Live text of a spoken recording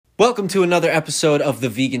Welcome to another episode of the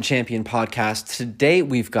Vegan Champion Podcast. Today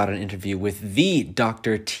we've got an interview with the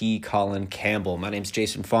Dr. T. Colin Campbell. My name's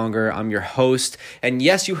Jason Fonger. I'm your host. And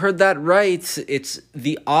yes, you heard that right. It's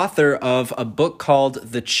the author of a book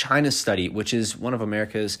called The China Study, which is one of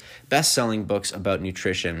America's best-selling books about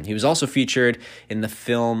nutrition. He was also featured in the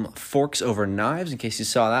film Forks Over Knives, in case you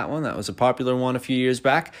saw that one. That was a popular one a few years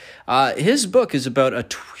back. His book is about a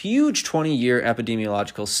huge 20-year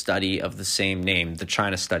epidemiological study of the same name, The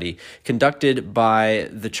China Study, conducted by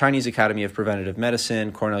the Chinese Academy of Preventative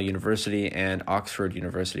Medicine, Cornell University, and Oxford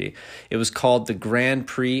University. It was called the Grand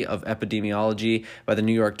Prix of Epidemiology by the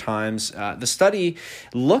New York Times. The study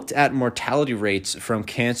looked at mortality rates from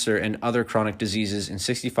cancer and other chronic diseases in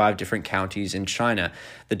 65 different counties in China.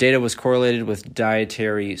 The data was correlated with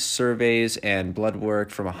dietary surveys and blood work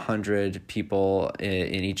from 100 people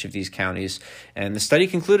in each of these counties. And the study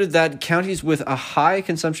concluded that counties with a high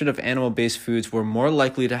consumption of animal-based foods were more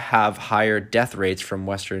likely to have higher death rates from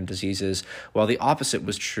Western diseases, while the opposite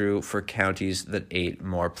was true for counties that ate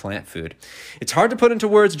more plant food. It's hard to put into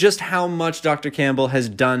words just how much Dr. Campbell has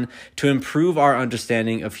done to improve our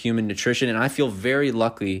understanding of human nutrition, and I feel very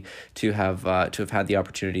lucky to have had the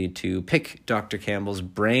opportunity to pick Dr. Campbell's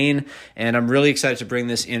brain, and I'm really excited to bring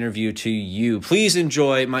this interview to you. Please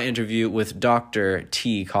enjoy my interview with Dr.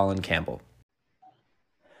 T. Colin Campbell.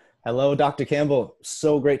 Hello, Dr. Campbell.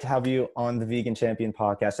 So great to have you on the Vegan Champion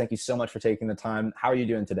Podcast. Thank you so much for taking the time. How are you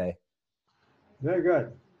doing today? Very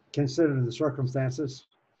good, considering the circumstances.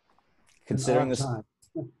 Considering this,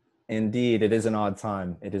 indeed, it is an odd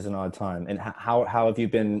time. It is an odd time. And how have you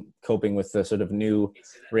been coping with the sort of new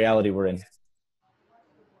reality we're in?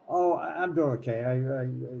 Oh, I'm doing okay.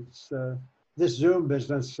 This Zoom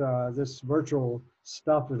business, this virtual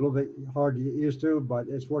stuff is a little bit hard to get used to, but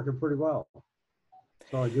it's working pretty well.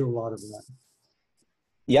 So I do a lot of that.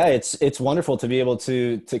 Yeah, it's wonderful to be able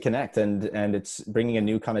to connect, and it's bringing a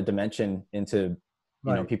new kind of dimension into,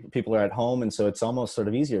 you know, people are at home, and so it's almost sort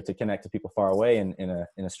of easier to connect to people far away in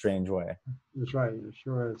a strange way. That's right. It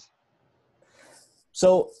sure is.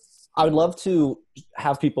 So I would love to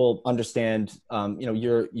have people understand,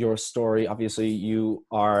 your story. Obviously, you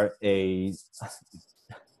are I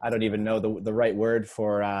don't even know the right word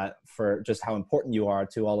for just how important you are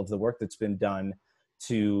to all of the work that's been done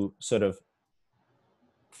to sort of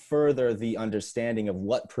further the understanding of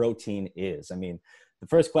what protein is. I mean, the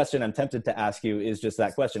first question I'm tempted to ask you is just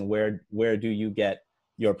that question: where do you get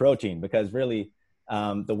your protein? Because really,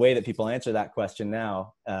 the way that people answer that question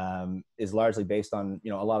now is largely based on, a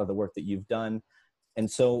lot of the work that you've done. And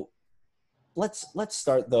so let's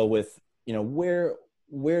start though with,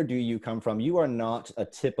 where do you come from? You are not a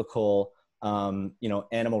typical,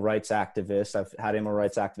 animal rights activist. I've had animal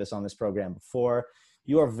rights activists on this program before.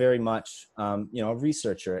 You are very much, a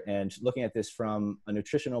researcher and looking at this from a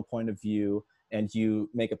nutritional point of view. And you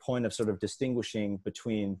make a point of sort of distinguishing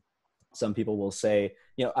between, some people will say,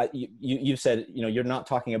 you've said, you're not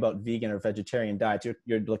talking about vegan or vegetarian diets.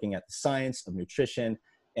 You're looking at the science of nutrition,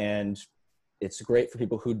 and it's great for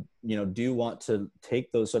people who, do want to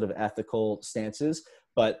take those sort of ethical stances.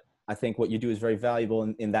 But I think what you do is very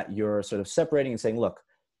valuable in that you're sort of separating and saying, look,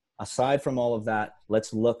 aside from all of that,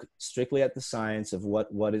 let's look strictly at the science of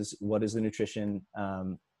what is the nutrition,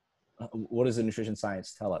 what does the nutrition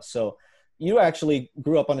science tell us? So you actually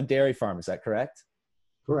grew up on a dairy farm, is that correct?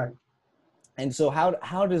 Correct. And so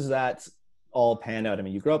how does that all pan out? I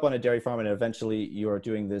mean, you grew up on a dairy farm and eventually you're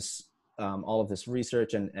doing this, all of this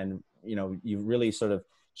research and you really sort of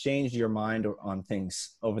changed your mind on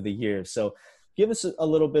things over the years. So give us a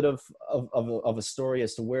little bit of a story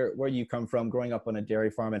as to where you come from growing up on a dairy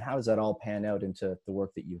farm, and how does that all pan out into the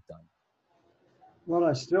work that you've done? Well,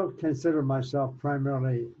 I still consider myself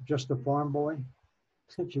primarily just a farm boy,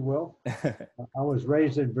 if you will. I was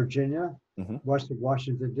raised in Virginia, west of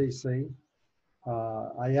Washington, D.C.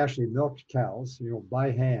 I actually milked cows,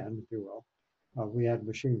 by hand, if you will. We had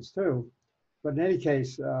machines too. But in any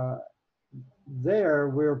case, there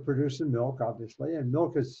we were producing milk, obviously, and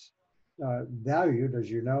milk is valued,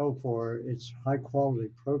 as you know, for its high quality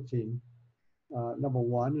protein, number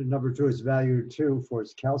one, and number two, it's valued too for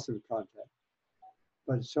its calcium content.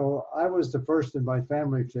 But so I was the first in my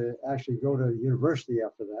family to actually go to university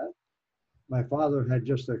after that. My father had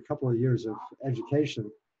just a couple of years of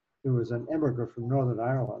education. He was an immigrant from Northern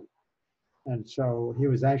Ireland. And so he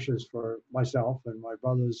was anxious for myself and my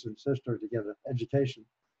brothers and sister to get an education.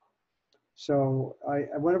 So I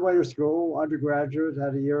went away to school, undergraduate,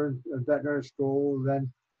 had a year in veterinary school,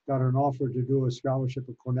 then got an offer to do a scholarship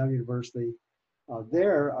at Cornell University.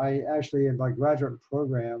 There, I actually, in my graduate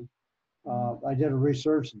program, I did a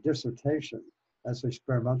research dissertation, that's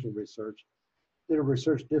experimental research, did a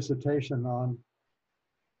research dissertation on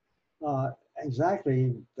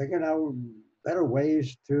exactly figuring out better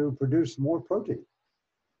ways to produce more protein.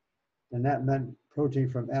 And that meant protein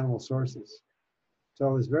from animal sources. So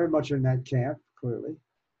I was very much in that camp, clearly.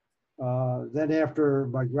 Then after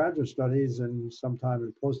my graduate studies and sometime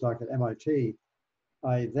in postdoc at MIT,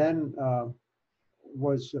 I then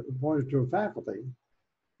was appointed to a faculty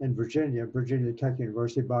in Virginia Tech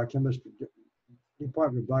University, biochemistry,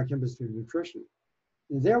 Department of Biochemistry and Nutrition.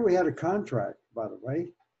 And there we had a contract, by the way,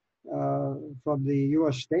 from the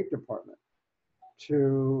US State Department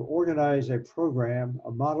to organize a program,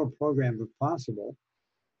 a model program if possible,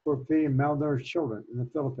 for feeding malnourished children in the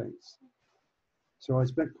Philippines. So I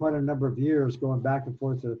spent quite a number of years going back and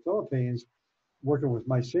forth to the Philippines, working with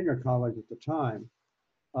my senior colleague at the time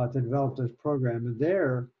to develop this program. And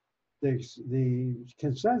there, the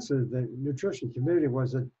consensus of the nutrition community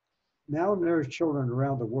was that malnourished children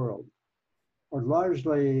around the world are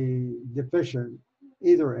largely deficient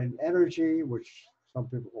either in energy, which some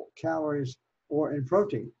people call calories, or in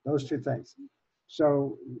protein, those two things.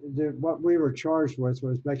 So what we were charged with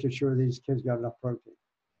was making sure these kids got enough protein.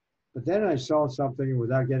 But then I saw something,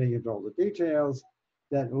 without getting into all the details,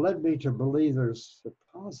 that led me to believe there's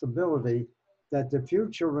a possibility that the few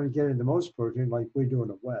children getting the most protein, like we do in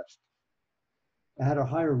the West, had a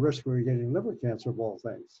higher risk of getting liver cancer of all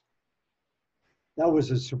things. That was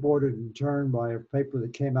supported in turn by a paper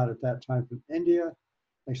that came out at that time from India,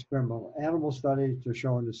 experimental animal studies to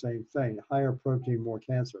showing the same thing, higher protein, more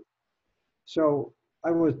cancer. So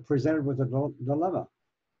I was presented with a dilemma.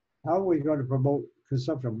 How are we going to promote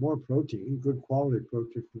consumption of more protein, good quality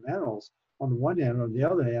protein from animals on the one hand, on the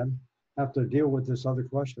other hand, have to deal with this other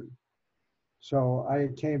question. So I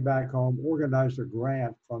came back home, organized a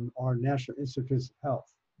grant from our National Institutes of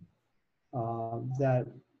Health that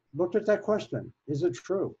looked at that question. Is it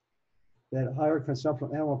true that higher consumption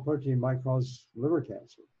of animal protein might cause liver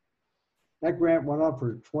cancer? That grant went on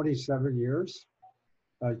for 27 years.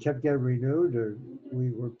 Kept getting renewed.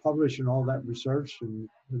 We were publishing all that research in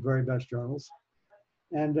the very best journals.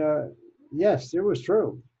 And yes, it was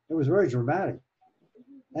true. It was very dramatic.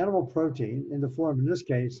 Animal protein, in the form, in this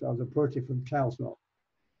case, of the protein from cow's milk.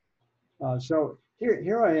 So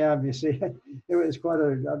here I am, you see, it was quite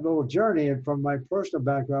a little journey. And from my personal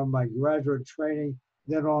background, my graduate training,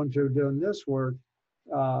 then on to doing this work,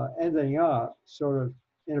 ending up sort of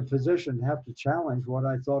in a position to have to challenge what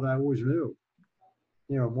I thought I always knew.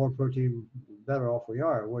 You know, more protein, better off we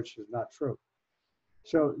are, which is not true.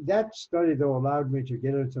 So that study, though, allowed me to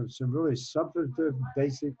get into some really substantive,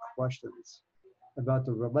 basic questions about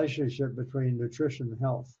the relationship between nutrition and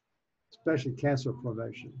health, especially cancer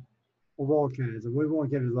prevention of all kinds. And we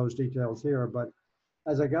won't get into those details here, but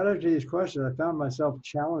as I got into these questions, I found myself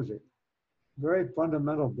challenging very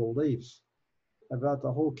fundamental beliefs about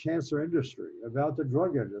the whole cancer industry, about the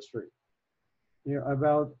drug industry, you know,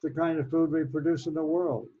 about the kind of food we produce in the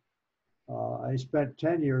world. I spent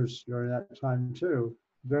 10 years during that time too,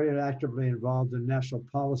 very actively involved in national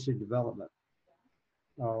policy development,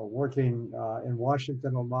 working in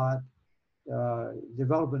Washington a lot,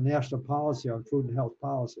 developing national policy on food and health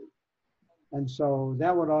policy. And so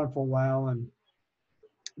that went on for a while, and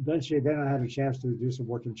eventually then I had a chance to do some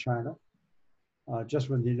work in China, just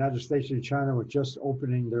when the United States and China were just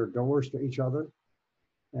opening their doors to each other.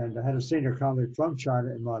 And I had a senior colleague from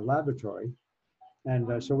China in my laboratory.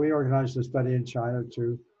 And so we organized a study in China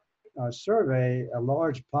to survey a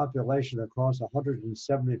large population across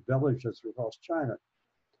 170 villages across China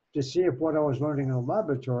to see if what I was learning in the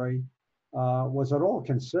laboratory was at all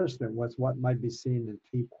consistent with what might be seen in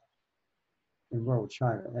people in rural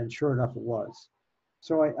China. And sure enough, it was.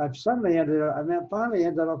 So I've suddenly ended up, finally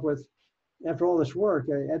ended up with, after all this work,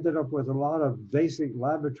 I ended up with a lot of basic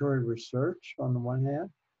laboratory research on the one hand,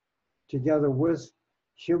 together with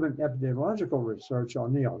human epidemiological research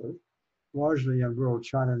on the other, largely in rural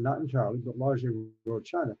China, not entirely, but largely in rural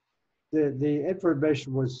China. The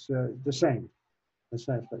information was the same,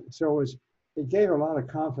 essentially. So it gave a lot of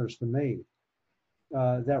confidence to me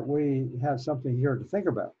that we have something here to think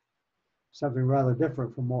about, something rather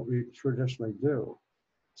different from what we traditionally do.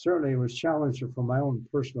 Certainly it was challenging from my own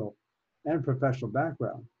personal and professional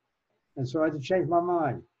background. And so I had to change my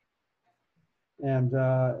mind. And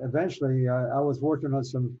eventually I was working on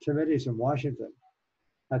some committees in Washington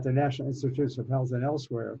at the National Institutes of Health and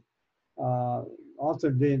elsewhere,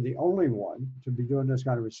 often being the only one to be doing this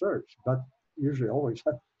kind of research, but usually always.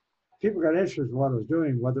 People got interested in what I was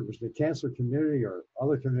doing, whether it was the cancer community or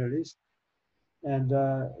other communities. And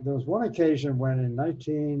there was one occasion when in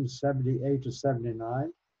 1978 to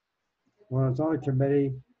 79, when I was on a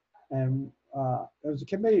committee, and there was a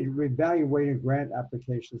committee evaluating grant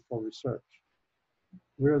applications for research.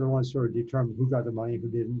 We were the ones sort of determined who got the money, who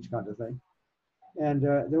didn't, kind of thing. And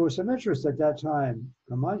there was some interest at that time.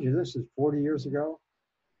 Now, mind you, this is 40 years ago,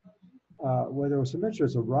 where there was some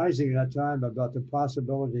interest arising at that time about the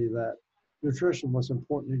possibility that nutrition was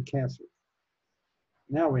important in cancer.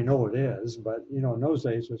 Now we know it is, but in those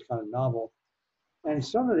days it was kind of novel. And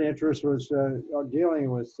some of the interest was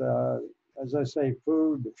dealing with, as I say,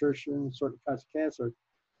 food, nutrition, certain kinds of cancer.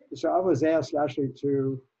 So I was asked actually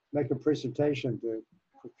to make a presentation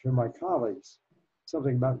to my colleagues,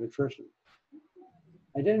 something about nutrition.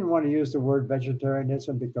 I didn't want to use the word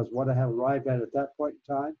vegetarianism because what I had arrived at that point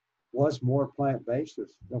in time was more plant-based.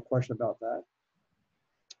 There's no question about that.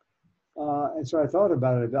 And so I thought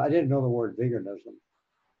about it. I didn't know the word veganism.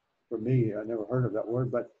 For me, I never heard of that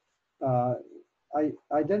word, but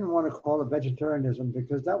I didn't want to call it vegetarianism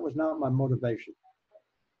because that was not my motivation.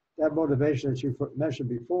 That motivation that you mentioned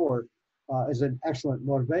before is an excellent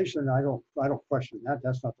motivation. I don't question that.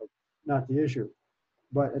 That's not the issue.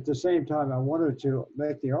 But at the same time, I wanted to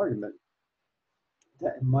make the argument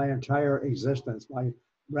that my entire existence, my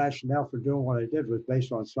rationale for doing what I did was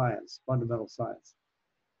based on science, fundamental science.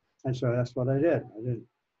 And so that's what I did.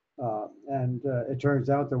 It turns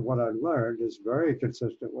out that what I learned is very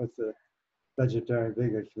consistent with the vegetarian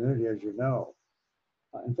vegan community, as you know.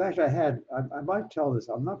 In fact, I might tell this,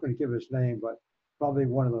 I'm not going to give his name, but probably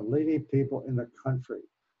one of the leading people in the country,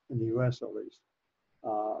 in the US at least,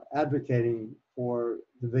 advocating for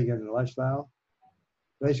the vegan lifestyle,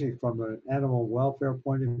 basically from an animal welfare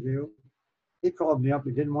point of view. He called me up,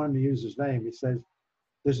 he didn't want me to use his name. He says,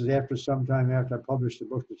 this is after some time after I published the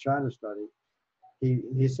book, The China Study.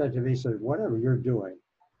 He said to me, he said, whatever you're doing,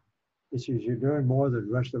 he says, you're doing more than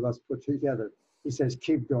the rest of us put together. He says,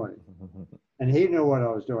 keep doing it. And he knew what I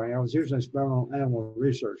was doing. I was using experimental animal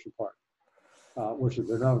research part, which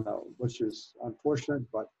is a no-no, which is unfortunate,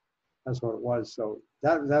 but that's what it was. So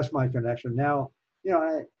that's my connection. Now,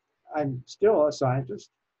 I'm still a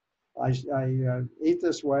scientist. I eat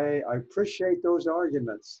this way. I appreciate those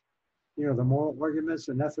arguments, the moral arguments,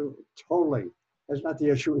 and that's not the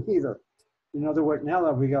issue either. In other words, now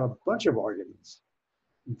that we got a bunch of arguments,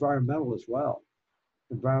 environmental as well,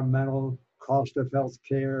 environmental, cost of health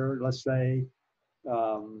care, let's say,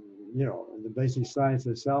 the basic science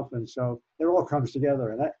itself. And so it all comes together.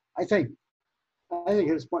 And I think at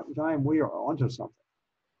this point in time, we are onto something,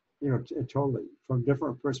 totally, from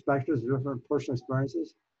different perspectives, different personal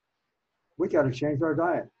experiences. We got to change our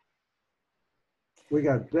diet. We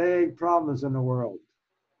got big problems in the world.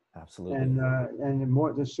 Absolutely. And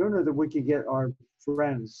the sooner that we can get our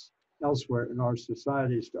friends elsewhere in our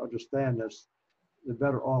societies to understand this, the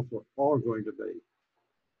better off we're all going to be.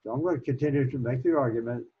 So I'm going to continue to make the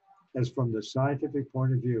argument as from the scientific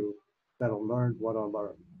point of view that I learned what I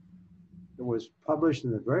learned. It was published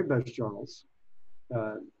in the very best journals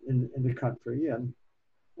in the country and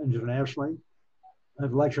internationally.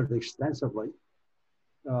 I've lectured extensively.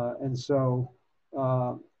 And so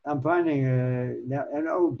I'm finding now, and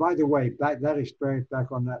oh, by the way, that experience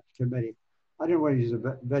back on that committee, I didn't want to use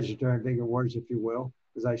the vegetarian vegan words, if you will,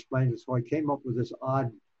 as I explained it. So I came up with this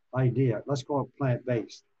odd idea. Let's call it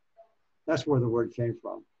plant-based. That's where the word came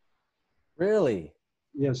from. Really?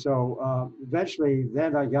 Yeah. So eventually,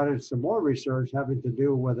 then I got into some more research having to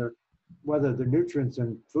do whether the nutrients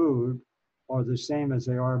in food are the same as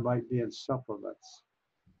they might be in supplements.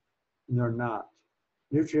 And they're not.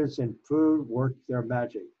 Nutrients in food work their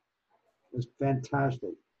magic. It's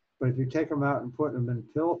fantastic. But if you take them out and put them in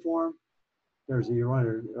pill form, there's a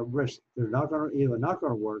risk. They're either not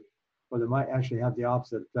going to work, or they might actually have the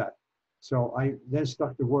opposite effect. So I then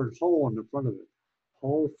stuck the word whole in the front of it.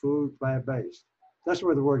 Whole food, plant-based. That's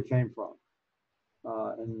where the word came from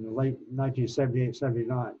in the late 1978,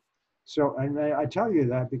 79. So, and I tell you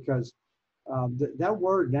that because that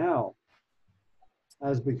word now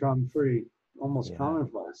has become pretty almost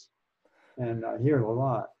commonplace, and I hear it a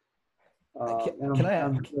lot.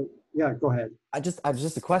 Yeah, go ahead. I just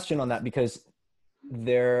a question on that, because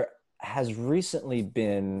there has recently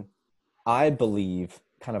been, I believe,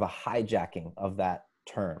 kind of a hijacking of that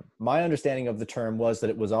term. My understanding of the term was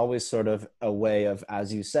that it was always sort of a way of,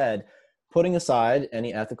 as you said, putting aside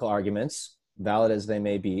any ethical arguments, valid as they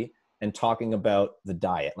may be, and talking about the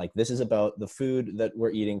diet. Like, this is about the food that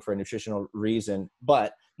we're eating for a nutritional reason.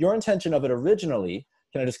 But your intention of it originally,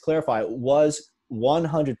 can I just clarify, was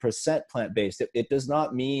 100% plant-based. It does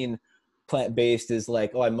not mean plant-based is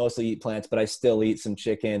like, oh, I mostly eat plants, but I still eat some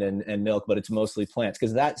chicken and milk, but it's mostly plants.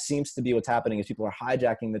 Because that seems to be what's happening, is people are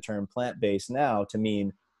hijacking the term plant-based now to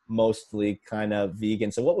mean mostly kind of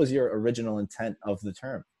vegan. So what was your original intent of the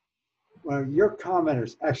term? Well, your comment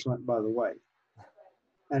is excellent, by the way.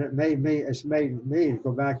 And it's made me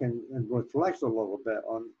go back and reflect a little bit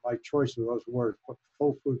on my choice of those words,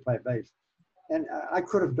 whole food, plant-based. And I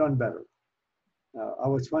could have done better. I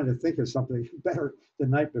was trying to think of something better the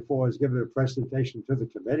night before I was giving a presentation to the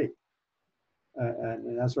committee.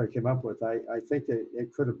 And that's what I came up with. I think that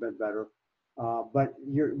it could have been better. But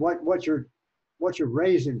what you're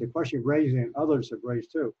raising, the question you're raising, and others have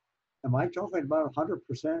raised too. Am I talking about 100%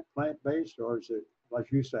 plant-based, or is it,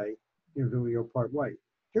 like you say, you're doing your part right?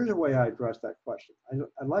 Here's the way I address that question.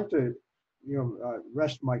 I'd like to,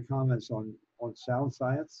 rest my comments on sound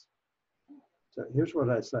science. So here's what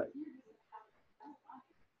I say.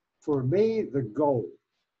 For me, the goal,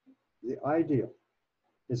 the ideal,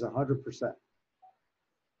 is 100%.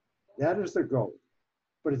 That is the goal.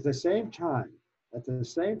 But at the same time,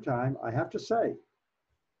 I have to say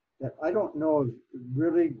that I don't know of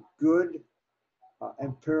really good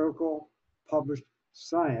empirical published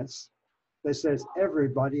science that says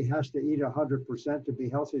everybody has to eat 100% to be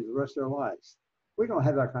healthy the rest of their lives. We don't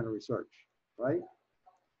have that kind of research, right?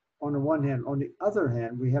 On the one hand. On the other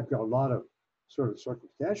hand, we have got a lot of sort of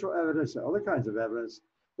circumstantial evidence and other kinds of evidence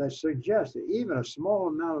that suggests that even a small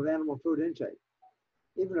amount of animal food intake,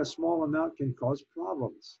 even a small amount, can cause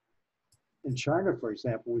problems. In China, for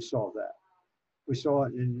example, we saw that. We saw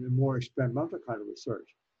it in more experimental kind of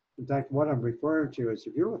research. In fact, what I'm referring to is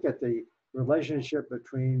if you look at the relationship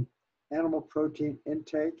between animal protein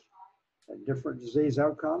intake and different disease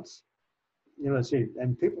outcomes, let's see,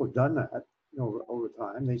 and people have done that over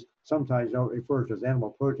time. They sometimes don't refer to as animal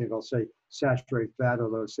protein, they'll say saturated fat, or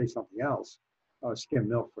they'll say something else, skim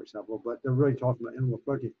milk, for example, but they're really talking about animal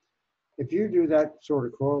protein. If you do that sort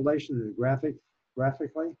of correlation in the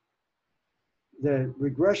graphically, the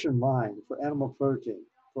regression line for animal protein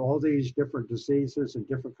for all these different diseases in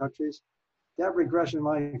different countries, that regression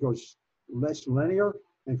line goes less linear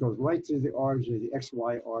and goes right through the origin, the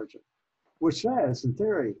XY origin, which says, in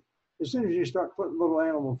theory, as soon as you start putting little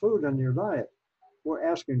animal food in your diet, we're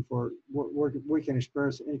asking for, we can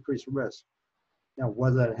experience increased risk. Now,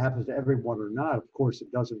 whether that happens to everyone or not, of course,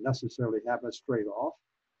 it doesn't necessarily happen straight off,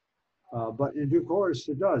 but in due course,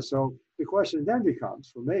 it does. So the question then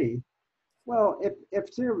becomes, for me, well, if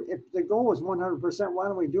the goal is 100%, why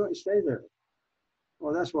don't we do it and stay there?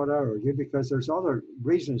 Well, that's what I argue, because there's other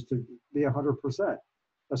reasons to be 100%,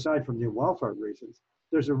 aside from the welfare reasons.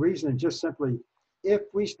 There's a reason just simply, if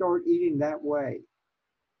we start eating that way,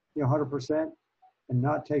 100%, and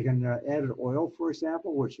not taking added oil, for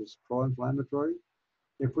example, which is pro-inflammatory,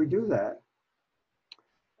 if we do that,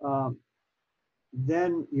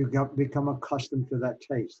 then you become accustomed to that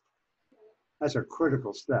taste. That's a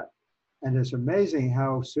critical step. And it's amazing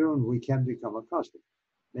how soon we can become accustomed.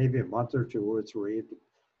 Maybe a month or 2 or 3,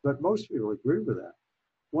 but most people agree with that.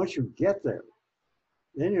 Once you get there,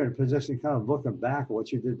 then you're in a position kind of looking back at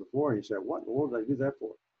what you did before, and you say, what in the world did I do that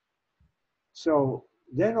for? So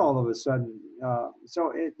then all of a sudden,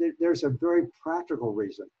 there's a very practical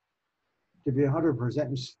reason to be 100%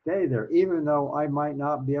 and stay there, even though I might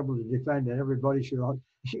not be able to defend that everybody should,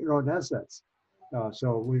 in that sense.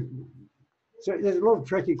 So it's a little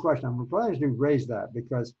tricky question. I'm glad you raised that,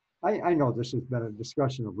 because I know this has been a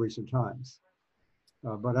discussion of recent times,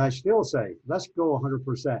 but I still say, let's go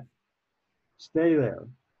 100%, stay there.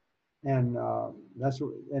 And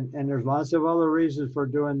and there's lots of other reasons for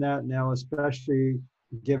doing that now, especially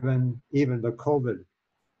given even the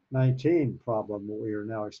COVID-19 problem that we are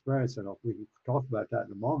now experiencing. We can talk about that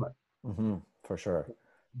in a moment. Mm-hmm, for sure.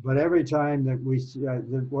 But every time that we see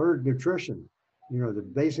the word nutrition, the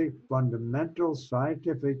basic fundamental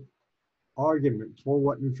scientific argument for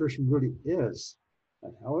what nutrition really is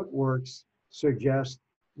and how it works, suggests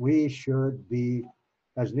we should be,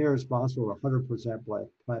 as near as possible, 100%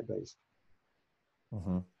 plant-based.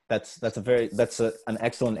 Mm-hmm. That's an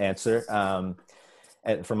excellent answer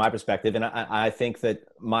from my perspective, and I think that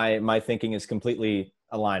my thinking is completely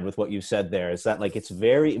aligned with what you said there. Is that like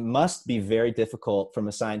it must be very difficult from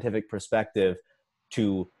a scientific perspective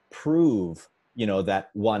to prove that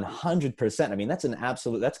 100%. I mean,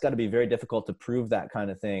 that's got to be very difficult to prove that kind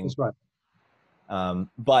of thing. That's right.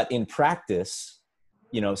 But in practice,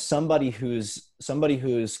 somebody who's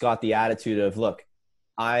got the attitude of, look,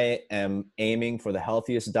 I am aiming for the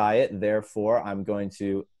healthiest diet, therefore I'm going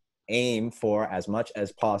to aim for as much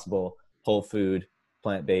as possible whole food,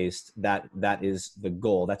 plant-based. That is the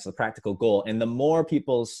goal. That's the practical goal. And the more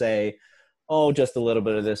people say, oh, just a little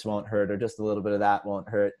bit of this won't hurt, or just a little bit of that won't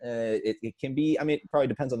hurt, it can be, I mean, it probably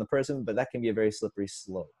depends on the person, but that can be a very slippery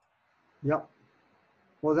slope. Yep.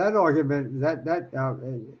 Well, that argument,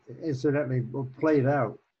 that incidentally played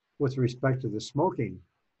out with respect to the smoking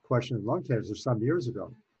question of lung cancer some years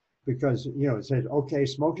ago, because it said, okay,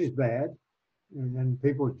 smoke is bad, and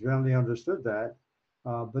people generally understood that.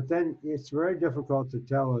 But then it's very difficult to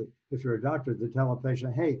tell, if you're a doctor, to tell a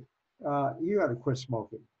patient, hey, you got to quit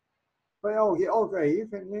smoking. But oh, yeah, okay, you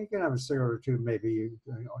can have a cigarette or two maybe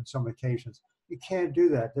on some occasions. You can't do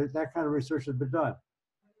that. That kind of research has been done,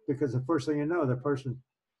 because the first thing you know, the person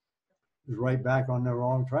is right back on the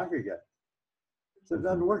wrong track again. So it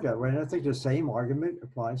doesn't work that way. And I think the same argument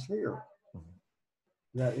applies here.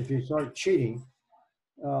 That if you start cheating,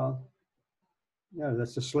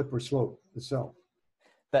 that's a slippery slope itself.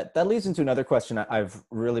 That leads into another question I've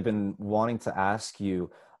really been wanting to ask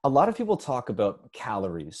you. A lot of people talk about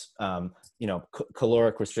calories,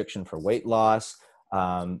 caloric restriction for weight loss.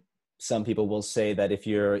 Some people will say that if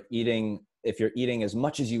you're eating as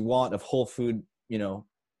much as you want of whole food,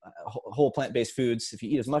 whole plant-based foods, if you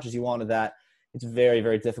eat as much as you want of that, it's very,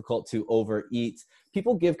 very difficult to overeat.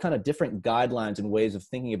 People give kind of different guidelines and ways of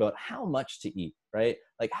thinking about how much to eat, right?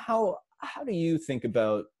 Like how do you think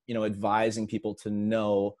about, advising people to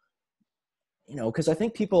know, because I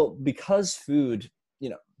think because food,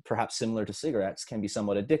 perhaps similar to cigarettes, can be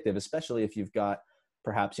somewhat addictive, especially if you've got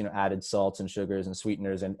perhaps, added salts and sugars and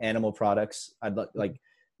sweeteners and animal products.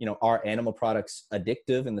 Are animal products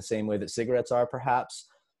addictive in the same way that cigarettes are, perhaps?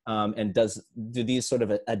 And do these sort of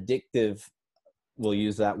addictive, we'll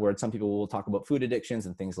use that word, some people will talk about food addictions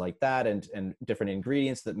and things like that, and different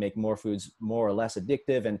ingredients that make more foods more or less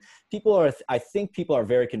addictive. And I think people are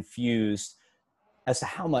very confused as to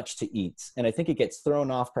how much to eat. And I think it gets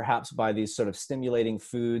thrown off perhaps by these sort of stimulating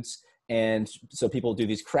foods. And so people do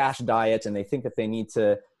these crash diets and they think that they need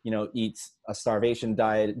to, eat a starvation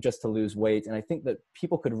diet just to lose weight. And I think that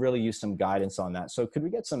people could really use some guidance on that. So could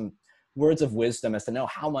we get some words of wisdom as to know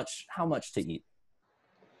how much to eat?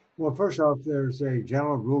 Well, first off, there's a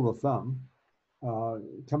general rule of thumb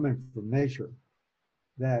coming from nature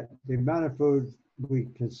that the amount of food we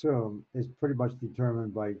consume is pretty much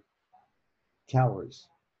determined by calories.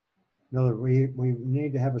 In other words, we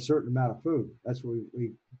need to have a certain amount of food. That's what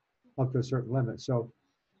we up to a certain limit. So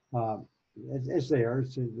it's there.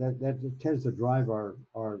 That tends to drive our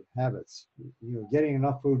habits. Getting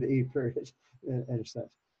enough food to eat, period, in a sense.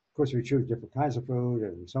 Of course, we choose different kinds of food,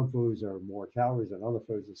 and some foods are more calories than other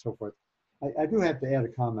foods and so forth. I do have to add a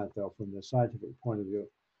comment, though, from the scientific point of view.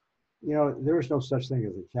 There is no such thing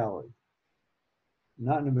as a calorie.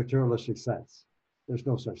 Not in a materialistic sense. There's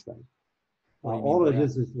no such thing. All it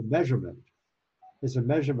is the measurement. It's a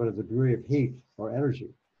measurement of the degree of heat or energy.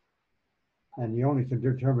 And you only can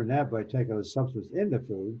determine that by taking a substance in the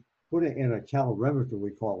food, putting it in a calorimeter,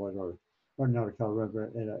 we call it, or not a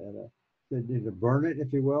calorimeter, to burn it,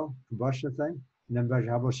 if you will, combustion thing, and then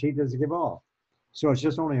measure how much heat does it give off. So it's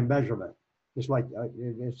just only a measurement. It's like,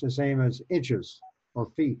 it's the same as inches or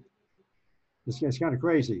feet. It's kind of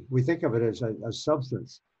crazy. We think of it as a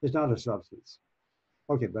substance. It's not a substance.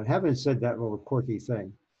 Okay, but having said that little quirky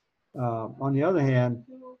thing, on the other hand,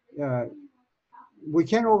 we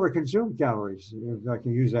can overconsume calories. If I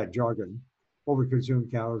can use that jargon,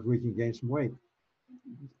 overconsume calories, we can gain some weight.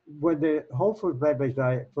 When the whole food plant-based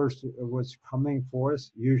diet first was coming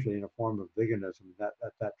forth, usually in a form of veganism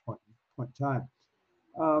at that point in time,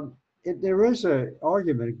 there is an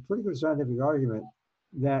argument, a pretty good scientific argument,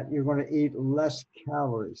 that you're going to eat less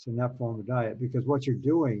calories in that form of diet, because what you're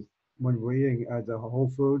doing when we're eating the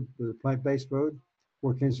whole food, the plant-based food,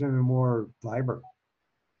 we're consuming more fiber.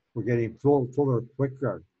 We're getting fuller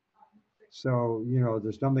quicker. So,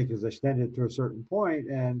 the stomach is extended to a certain point,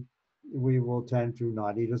 and we will tend to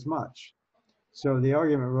not eat as much. So the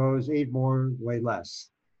argument rose, eat more, weigh less.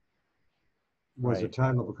 Was the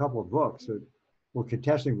title of a couple of books that were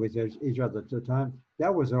contesting with each other at the time.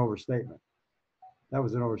 That was an overstatement.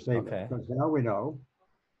 Okay. Because now we know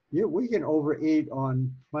we can overeat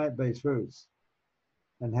on plant-based foods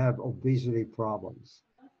and have obesity problems.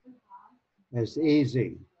 It's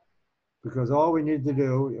easy, because all we need to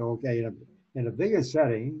do, okay, in a bigger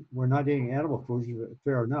setting, we're not eating animal foods,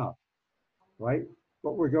 fair enough, right?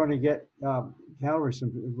 But we're going to get calories.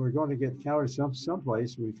 We're going to get calories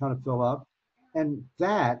someplace. We kind of fill up, and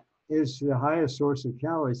that is the highest source of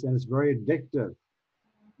calories, and it's very addictive.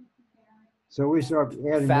 So we start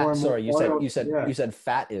adding fat, more and more. Sorry, you said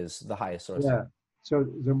fat is the highest source. Yeah. So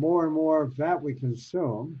the more and more fat we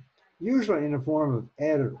consume, usually in the form of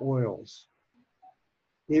added oils,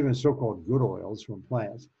 even so-called good oils from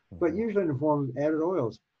plants, but usually in the form of added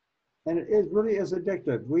oils, and it really is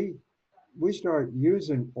addictive. We start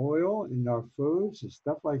using oil in our foods and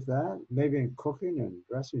stuff like that, maybe in cooking and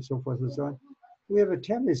dressing, so forth and so on. We have a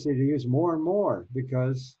tendency to use more and more,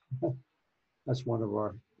 because that's one of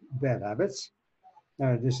our bad habits.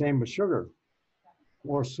 The same with sugar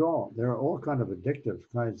or salt. They're all kind of addictive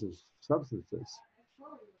kinds of substances.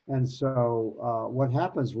 And so what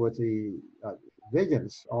happens with the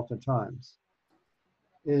vegans oftentimes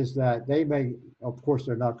is that they may, of course,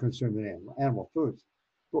 they're not consuming animal foods,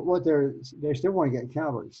 but what they still want to get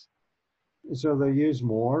calories. And so they use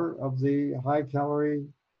more of the high calorie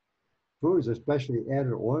foods, especially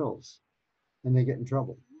added oils, and they get in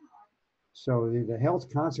trouble. So the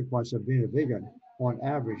health consequences of being a vegan on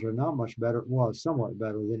average are not much better, well, somewhat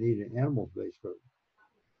better than eating animal-based food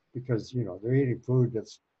because, they're eating food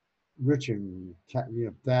that's rich in fat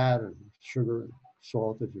and sugar, and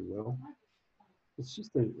salt, if you will. It's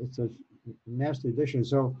a nasty addiction.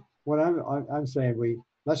 So what I'm saying,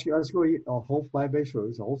 let's go eat a whole plant-based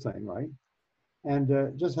foods, the whole thing, right?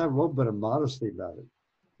 And just have a little bit of modesty about it,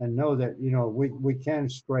 and know that we can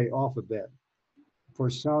stray off a bit. For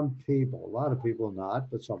some people, a lot of people not,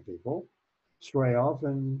 but some people stray off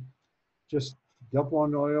and just dump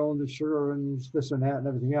on oil and the sugar and this and that and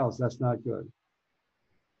everything else. That's not good.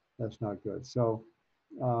 That's not good. So,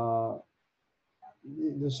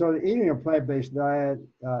 eating a plant-based diet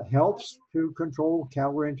helps to control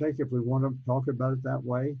calorie intake if we want to talk about it that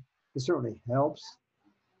way. It certainly helps,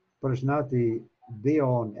 but it's not the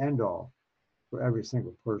be-all and end-all for every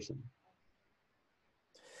single person.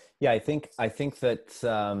 Yeah, I think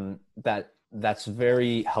that that's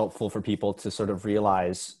very helpful for people to sort of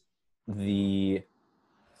realize the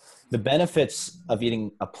benefits of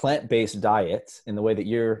eating a plant-based diet in the way that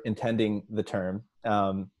you're intending the term.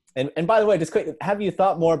 And by the way, just quick, have you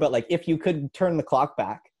thought more about, like, if you could turn the clock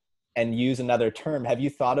back and use another term, have you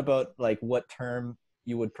thought about, like, what term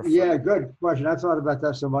you would prefer? Yeah, good question. I thought about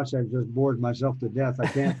that so much I just bored myself to death. I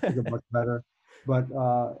can't think of much better. But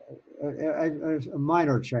a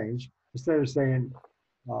minor change. Instead of saying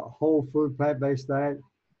whole food plant-based diet,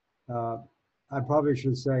 I probably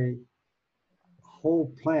should say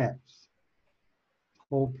whole plants,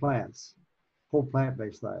 whole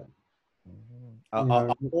plant-based diet.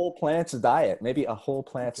 A whole plants diet, maybe a whole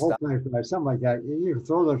plants whole diet. plant diet, something like that. You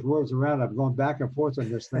throw those words around. I'm going back and forth on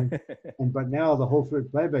this thing, but now the whole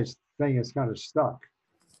food plant-based thing is kind of stuck.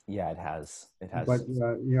 Yeah, it has. But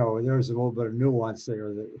there's a little bit of nuance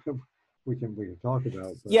there that we can talk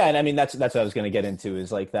about. But. Yeah, and I mean that's what I was going to get into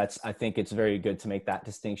is, like, I think it's very good to make that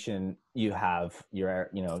distinction. You have your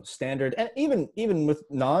standard, and even with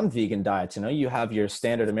non-vegan diets, you have your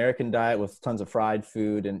standard American diet with tons of fried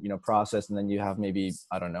food and processed, and then you have maybe,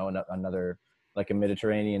 I don't know, another, like a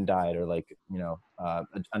Mediterranean diet, or like a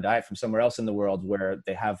diet from somewhere else in the world where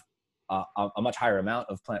they have a much higher amount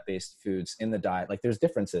of plant-based foods in the diet. Like, there's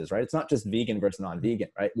differences, right? It's not just vegan versus non-vegan,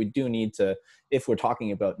 right? We do need to, if we're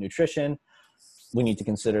talking about nutrition, we need to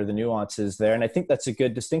consider the nuances there. And I think that's a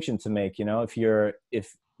good distinction to make. If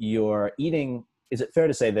you're eating, is it fair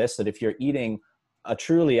to say this, that if you're eating a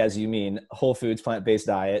truly, as you mean, whole foods, plant-based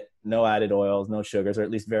diet, no added oils, no sugars, or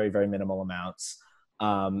at least very, very minimal amounts,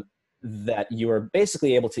 that you are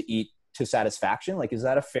basically able to eat to satisfaction? Like, is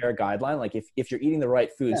that a fair guideline? Like, if you're eating the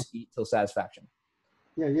right foods, eat till satisfaction.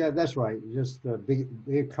 Yeah, that's right. Just be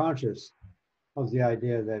conscious of the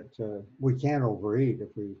idea that we can overeat if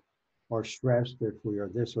we are stressed, if we are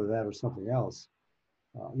this or that or something else.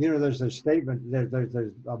 There's a statement, there's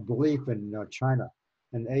a belief in China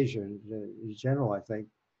and Asia in general, I think.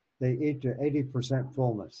 They eat to 80%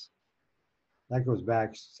 fullness. That goes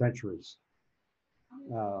back centuries.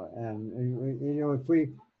 If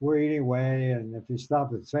we're eating away, and if you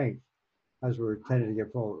stop and think, as we're tending to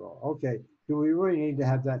get full, okay, do we really need to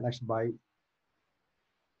have that next bite?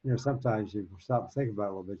 Sometimes you stop and think about it a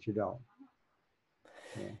little bit, you don't.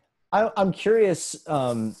 Yeah. I'm curious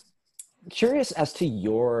as to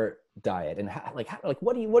your diet and how,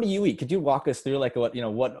 what do you eat? Could you walk us through, like, what do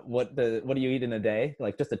you eat in a day?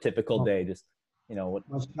 Like, just a typical day, just.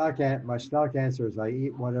 My stock answer is I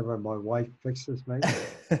eat whatever my wife fixes me.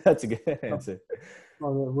 That's a good answer.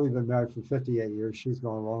 Well, we've been married for 58 years. She's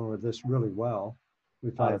gone along with this really well.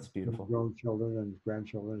 We've had that's beautiful. Grown children and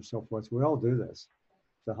grandchildren and so forth. We all do this.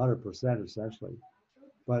 It's 100% essentially.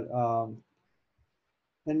 But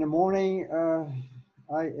in the morning,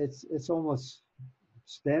 it's almost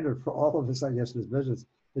standard for all of us, I guess, in this business,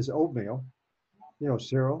 is oatmeal.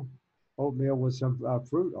 Cereal, oatmeal with some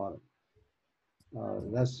fruit on it.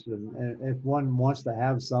 And if one wants to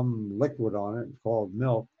have some liquid on it called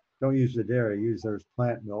milk, don't use the dairy, there's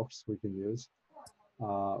plant milks we can use.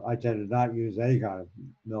 I tend to not use any kind of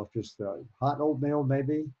milk, just hot oatmeal,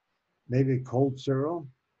 maybe cold cereal,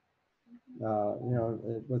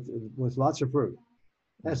 with lots of fruit.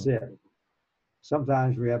 That's it.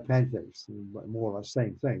 Sometimes we have pancakes, but more or less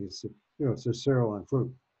same thing. It's a cereal and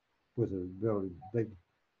fruit. with a really big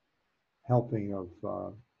helping of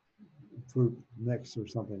fruit mix or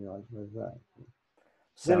something like that.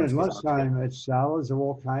 Then at Sounds good. lunchtime, it's salads of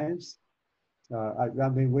all kinds. I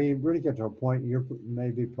mean, we really get to a point, you're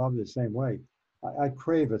maybe probably the same way. I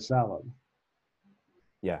crave a salad.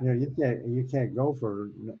 Yeah. You know, you can't go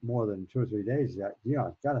for more than 2 or 3 days yet. You know,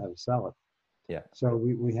 I've got to have a salad. Yeah. So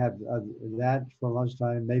we had that for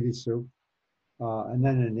lunchtime, maybe soup. And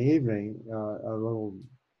then in the evening, a little,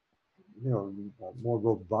 you know, more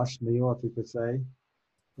robust meal, if you could say.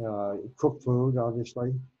 Cooked food,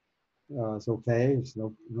 obviously. It's okay. It's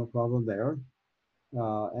no problem there.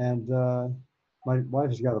 And my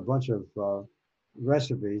wife's got a bunch of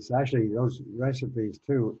recipes. Actually, those recipes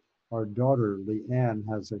too. Our daughter Leanne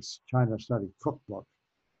has a China study cookbook.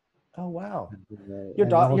 Oh wow.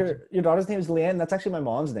 And also, Your daughter's name is Leanne. That's actually my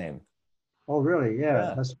mom's name. oh really? Yeah.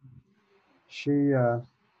 Yeah. That's she.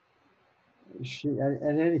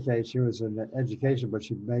 In any case, she was in education, but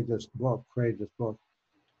she made this book, created this book.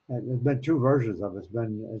 And there's been two versions of it.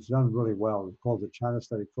 It's done really well. It's called the China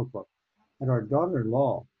Study Cookbook. And our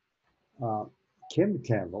daughter-in-law, uh, Kim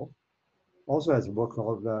Campbell, also has a book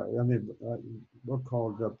called book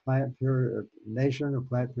called Plant Pure Nation or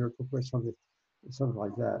Plant Pure Cookbook, something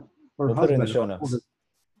like that. Her We'll put it in the husband, show notes.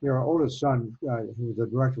 our oldest son, who was the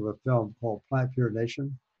director of a film called Plant Pure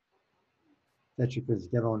Nation, that you could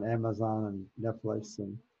get on Amazon and Netflix,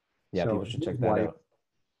 and Yeah, so people should his check that wife,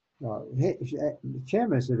 out.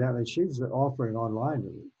 Kim, incidentally, she's offering online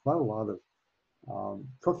quite a lot of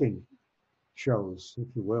cooking shows, if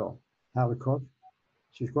you will, how to cook.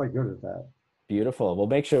 She's quite good at that. Beautiful. I'll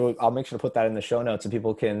make sure to put that in the show notes so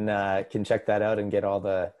people can check that out and get all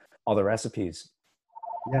the recipes.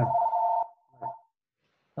 Yeah.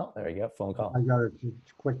 Oh, there you go. Phone call. I got a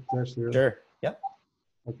quick test here. Sure. Yep.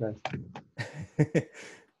 Okay.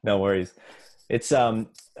 No worries. It's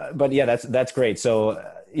but yeah, that's great. So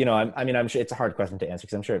you know, I mean, I'm sure it's a hard question to answer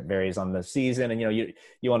because I'm sure it varies on the season, and you know,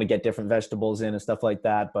 you want to get different vegetables in and stuff like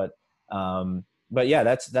that. But yeah,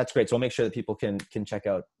 that's great. So we'll make sure that people can check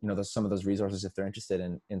out, you know, some of those resources if they're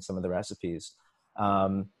interested in some of the recipes.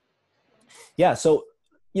 Yeah. So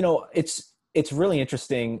you know, it's really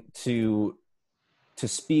interesting to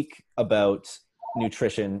speak about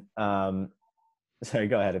nutrition. Sorry,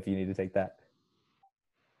 go ahead if you need to take that.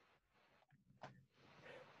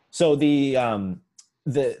 So the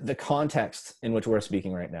context in which we're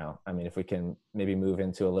speaking right now, I mean, if we can maybe move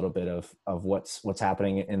into a little bit of what's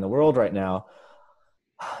happening in the world right now,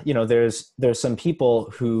 you know, there's some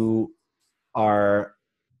people who are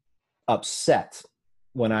upset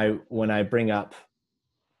when I bring up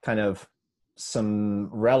kind of some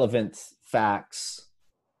relevant facts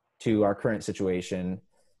to our current situation.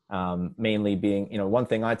 Mainly being, you know, one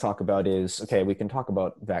thing I talk about is, okay, we can talk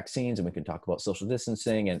about vaccines and we can talk about social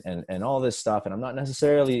distancing and all this stuff. And I'm not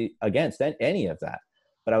necessarily against any of that,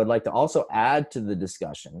 but I would like to also add to the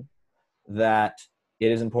discussion that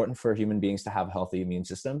it is important for human beings to have a healthy immune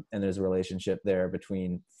system. And there's a relationship there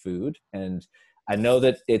between food. And I know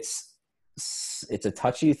that it's a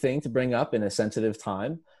touchy thing to bring up in a sensitive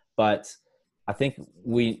time, but I think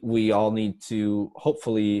we all need to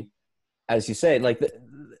hopefully, as you say, like,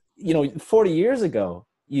 you know, 40 years ago,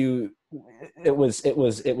 it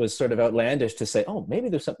was sort of outlandish to say, oh, maybe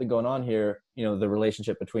there's something going on here, you know, the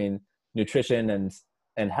relationship between nutrition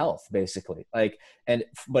and health, basically. Like,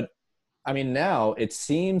 but I mean, now it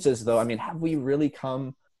seems as though, I mean, have we really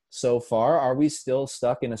come so far? Are we still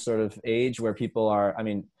stuck in a sort of age where people are, I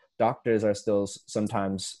mean, doctors are still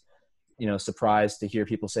sometimes, you know, surprised to hear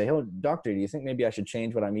people say, oh, doctor, do you think maybe I should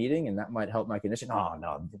change what I'm eating and that might help my condition? Oh,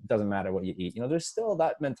 no, it doesn't matter what you eat. You know, there's still,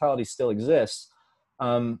 that mentality still exists.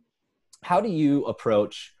 How do you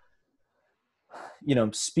approach, you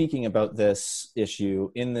know, speaking about this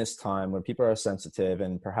issue in this time where people are sensitive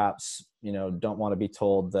and perhaps, you know, don't want to be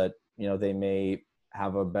told that, you know, they may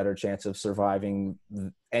have a better chance of surviving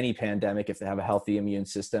any pandemic if they have a healthy immune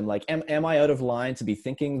system? Like, am I out of line to be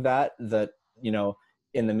thinking that, you know,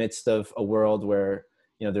 in the midst of a world where,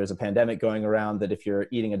 you know, there's a pandemic going around, that if you're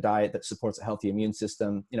eating a diet that supports a healthy immune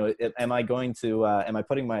system, you know, am I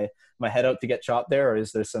putting my head out to get chopped there, or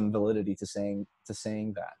is there some validity to saying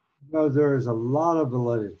that? No, there is a lot of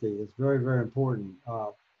validity. It's very, very important.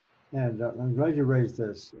 And I'm glad you raised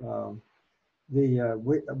this. We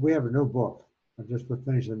have a new book. I just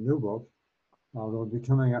finished a new book. It'll be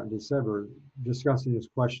coming out in December, discussing this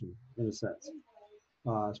question in a sense,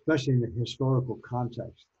 especially in the historical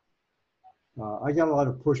context. I got a lot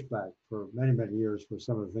of pushback for many, many years for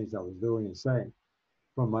some of the things I was doing and saying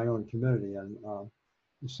from my own community. And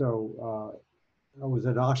so I was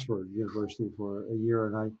at Oxford University for a year,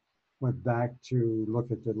 and went back to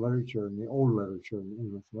look at the literature and the old literature and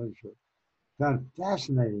English literature. Found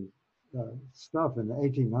fascinating stuff in the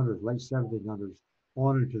 1800s, late 1700s,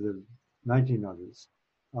 on into the 1900s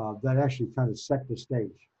that actually kind of set the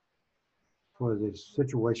stage for the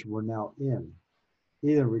situation we're now in,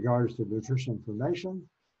 either in regards to nutrition information,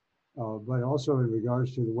 but also in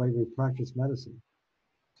regards to the way we practice medicine.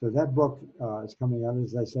 So that book is coming out,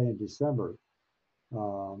 as I say, in December. I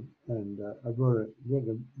wrote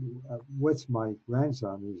it with my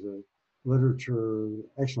grandson, who's a literature,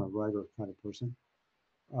 excellent writer kind of person.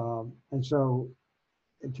 And so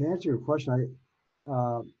to answer your question,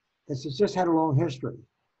 it's just had a long history.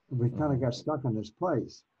 We kind of got stuck in this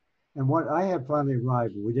place. And what I have finally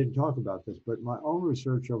arrived, we didn't talk about this, but my own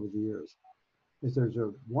research over the years is there's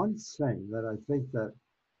one thing that I think that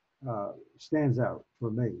stands out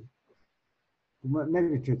for me.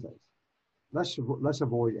 Maybe two things. Let's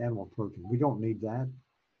avoid animal protein. We don't need that.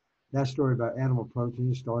 That story about animal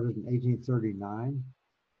protein started in 1839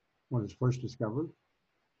 when it was first discovered.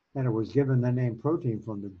 And it was given the name protein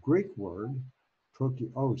from the Greek word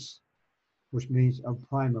proteos, which means of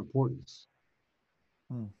prime importance.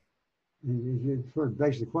 You sort of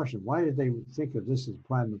begs the question, why did they think of this as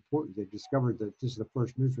prime importance? They discovered that this is the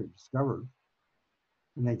first nutrient discovered,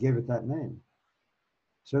 and they gave it that name.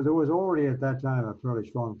 So there was already at that time a fairly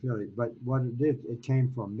strong theory, but what it did, it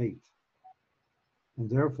came from meat. And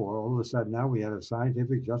therefore, all of a sudden now we had a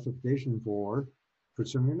scientific justification for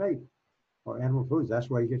consuming meat or animal foods. That's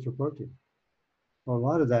where you get your protein. Well, a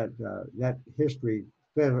lot of that history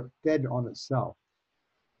fed on itself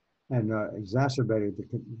and exacerbated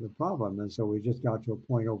the problem. And so we just got to a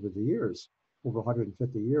point over the years, over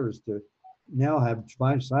 150 years, to now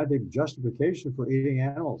find scientific justification for eating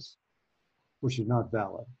animals, which is not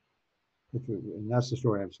valid. And that's the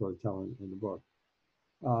story I'm sort of telling in the book.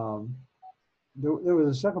 There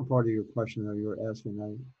was a second part of your question that you were asking.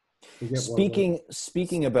 I forget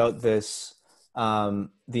Speaking about this,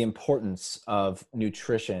 the importance of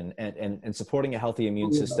nutrition and supporting a healthy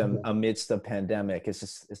immune system amidst the pandemic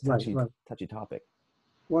is touchy topic.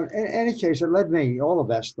 Well, in any case, it led me, all of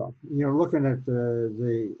that stuff, looking at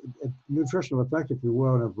the nutritional effect, if you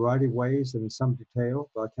will, in a variety of ways and in some detail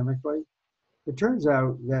biochemically. It turns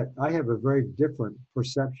out that I have a very different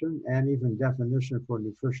perception and even definition for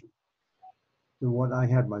nutrition than what I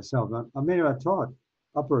had myself. I taught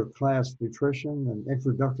upper class nutrition and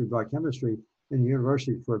introductory biochemistry in the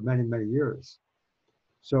university for many, many years.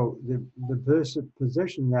 So the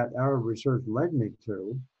position that our research led me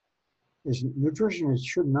to is nutrition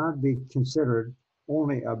should not be considered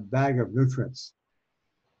only a bag of nutrients,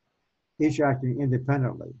 each acting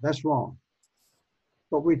independently. That's wrong.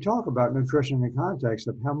 But we talk about nutrition in the context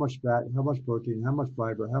of how much fat, how much protein, how much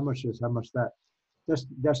fiber, how much this, how much that.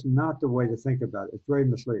 That's not the way to think about it. It's very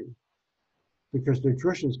misleading, because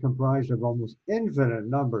nutrition is comprised of almost infinite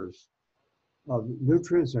numbers of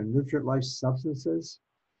nutrients and nutrient-like substances.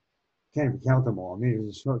 Can't even count them all. I mean,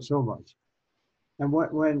 there's so much. And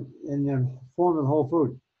when in the form of the whole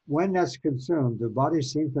food, when that's consumed, the body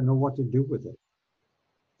seems to know what to do with it.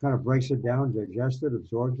 Kind of breaks it down, digests it,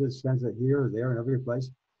 absorbs it, sends it here or there and every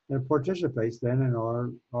place, and it participates then in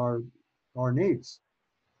our needs,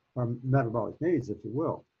 our metabolic needs, if you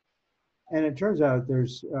will. And it turns out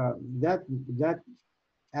there's that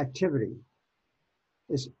activity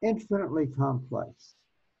is infinitely complex.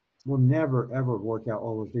 We'll never ever work out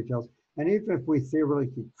all those details. And even if we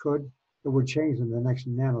theoretically could, it would change in the next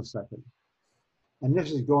nanosecond. And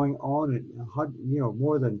this is going on at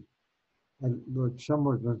more than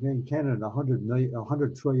somewhere between 10 and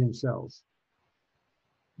 100 trillion cells,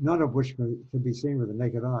 none of which can be seen with the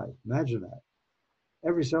naked eye. Imagine that.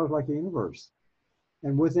 Every cell is like a universe.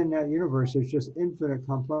 And within that universe, there's just infinite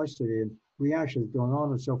complexity and reactions going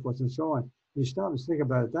on and so forth and so on. You stop and think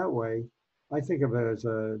about it that way. I think of it as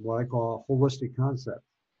what I call a holistic concept.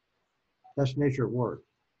 That's nature at work.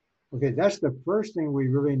 Okay, that's the first thing we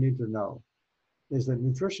really need to know, is that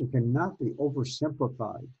nutrition cannot be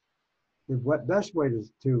oversimplified. The best way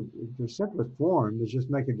to simplest form is just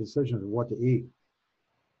make a decision of what to eat.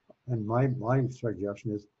 And my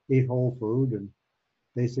suggestion is eat whole food and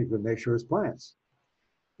basically make sure it's plants.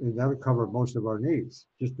 And that would cover most of our needs,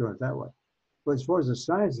 just doing it that way. But as far as the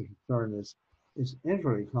science is concerned, it's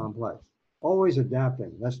infinitely complex, always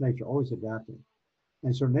adapting. That's nature, always adapting.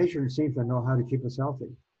 And so nature seems to know how to keep us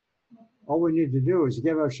healthy. All we need to do is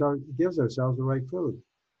give ourselves the right food.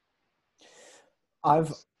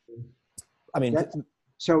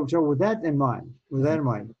 So with that in mind,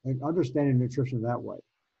 and understanding nutrition that way,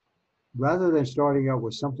 rather than starting out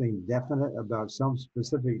with something definite about some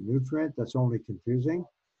specific nutrient that's only confusing,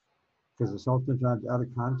 because it's oftentimes out of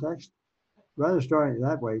context. Rather than starting it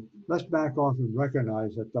that way, let's back off and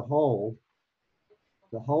recognize that the whole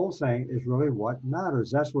thing is really what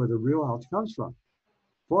matters. That's where the real health comes from.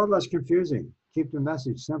 Far less confusing. Keep the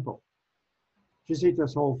message simple. Just eat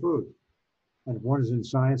this whole food. And if one is in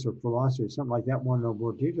science or philosophy, something like that, want to know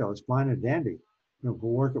more detail, it's fine and dandy. Go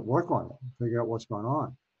work on it, figure out what's going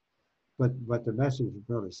on. But the message is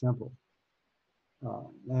really simple.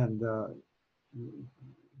 And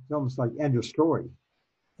it's almost like end of story.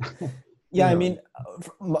 Yeah, I mean,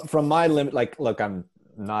 from my limit, like, look, I'm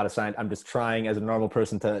not a scientist. I'm just trying as a normal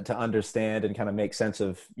person to understand and kind of make sense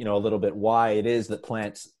of, a little bit why it is that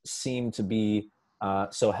plants seem to be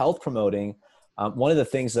so health promoting. One of the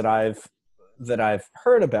things that I've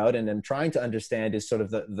heard about and am trying to understand is sort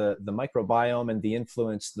of the microbiome and the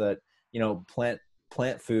influence that,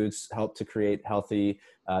 plant foods help to create healthy,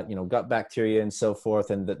 gut bacteria and so forth,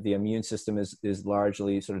 and that the immune system is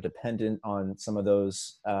largely sort of dependent on some of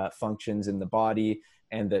those functions in the body,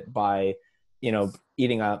 and that by,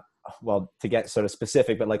 eating to get sort of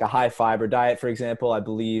specific, but like a high fiber diet, for example, I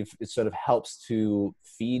believe it sort of helps to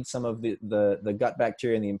feed some of the gut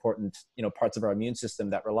bacteria and the important, parts of our immune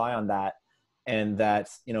system that rely on that. And that,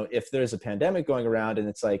 if there's a pandemic going around and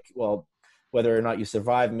it's like, well, whether or not you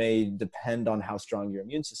survive may depend on how strong your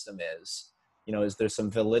immune system is. Is there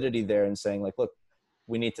some validity there in saying, like, look,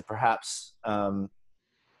 we need to perhaps, for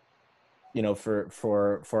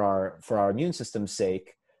our immune system's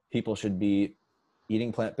sake, people should be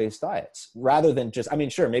eating plant-based diets rather than just,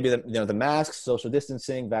 sure, maybe the masks, social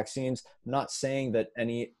distancing, vaccines, not saying that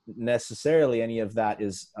necessarily any of that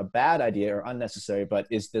is a bad idea or unnecessary, but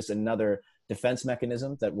is this another defense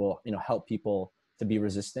mechanism that will, help people to be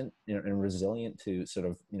resistant and resilient to sort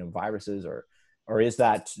of, viruses, or is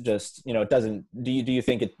that just, it doesn't, do you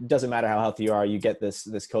think it doesn't matter how healthy you are, you get this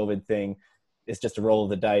COVID thing, it's just a roll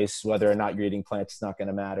of the dice, whether or not you're eating plants, it's not going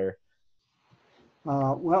to matter?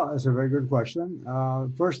 Well, that's a very good question.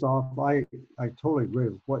 First off, I totally agree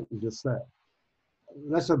with what you just said.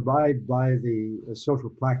 Let's abide by the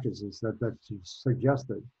social practices that you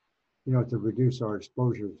suggested, to reduce our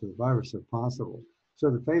exposure to the virus if possible. So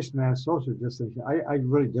the face mask, social distancing, I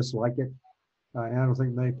really dislike it. And I don't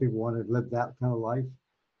think many people want to live that kind of life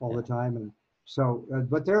all the time. And so,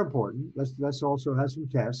 but they're important. Let's also have some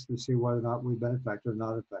tests to see whether or not we've been affected or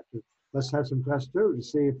not affected. Let's have some tests too to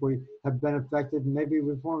see if we have been affected and maybe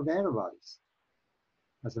we formed antibodies.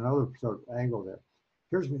 That's another sort of angle there.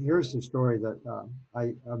 Here's the story that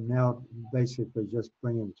I am now basically just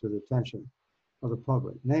bringing to the attention of the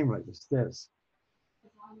public. Namely, it's this.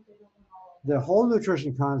 The whole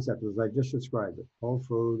nutrition concept, as I just described it, whole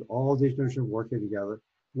food, all these nutrients working together,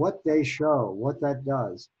 what they show, what that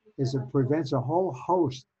does, is it prevents a whole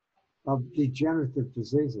host of degenerative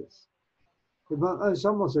diseases. It's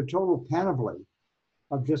almost a total panoply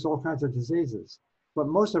of just all kinds of diseases. But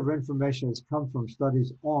most of our information has come from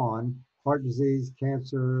studies on heart disease,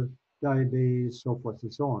 cancer, diabetes, so forth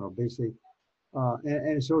and so on, obesity.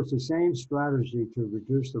 And so it's the same strategy to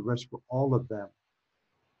reduce the risk for all of them.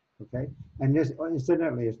 Okay, and this,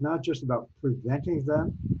 incidentally, it's not just about preventing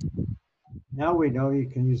them. Now we know you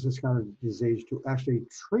can use this kind of disease to actually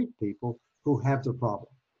treat people who have the problem.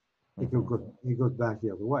 It goes back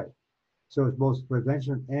the other way. So it's both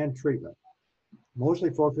prevention and treatment.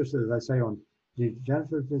 Mostly focused, as I say, on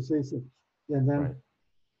degenerative diseases, and then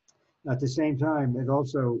at the same time, it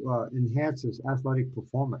also enhances athletic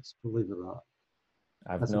performance, believe it or not.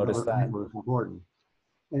 I've noticed that. That's important.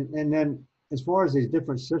 And then, as far as these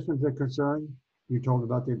different systems are concerned, you told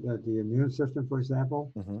about the immune system, for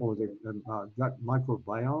example, or the gut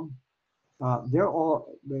microbiome. They're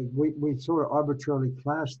all, we sort of arbitrarily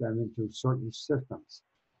class them into certain systems.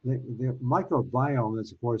 The microbiome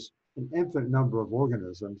is, of course, an infinite number of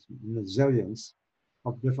organisms, zillions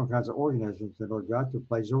of different kinds of organisms that our gut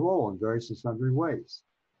plays a role in various and sundry ways,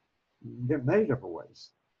 many different ways.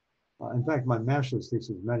 In fact, my master's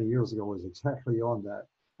thesis many years ago was exactly on that.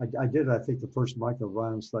 I did, I think, the first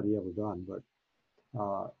microbiome study ever done, but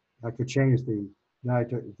I could change the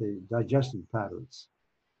digestion patterns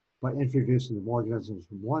by introducing the organisms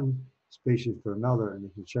from one species to another, and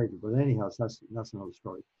it can change it. But anyhow, that's another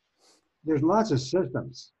story. There's lots of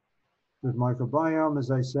systems. There's microbiome, as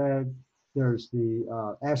I said. There's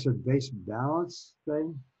the acid-base balance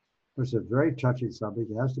thing, which is a very touchy subject.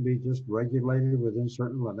 It has to be just regulated within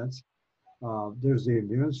certain limits. There's the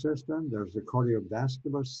immune system. There's the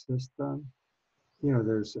cardiovascular system.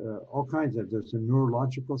 There's all kinds of, there's the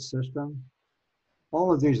neurological system.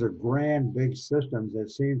 All of these are grand, big systems that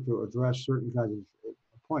seem to address certain kinds of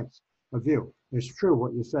points of view. It's true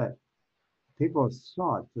what you said. people have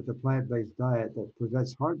thought that the plant-based diet that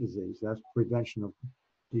prevents heart disease, that's prevention of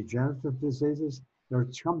degenerative diseases, they're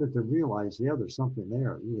coming to realize, yeah, there's something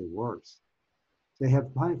there. It really works. They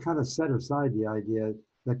have kind of set aside the idea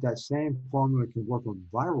that that same formula can work on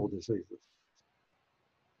viral diseases,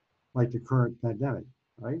 like the current pandemic,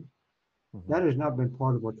 right? Mm-hmm. That has not been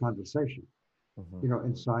part of our conversation. Mm-hmm. You know,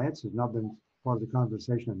 in science, has not been part of the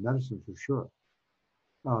conversation in medicine for sure.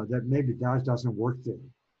 That maybe that doesn't work there,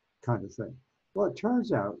 kind of thing. Well, it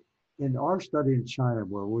turns out in our study in China,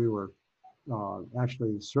 where we were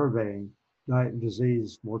actually surveying diet and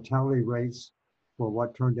disease mortality rates for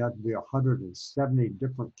what turned out to be 170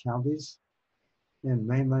 different counties in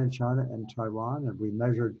mainland China and Taiwan, and we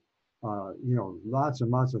measured, you know, lots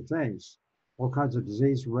and lots of things, all kinds of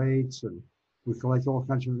disease rates, and we collected all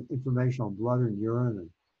kinds of information on blood and urine and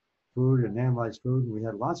food and analyzed food, and we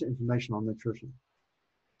had lots of information on nutrition.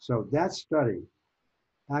 So that study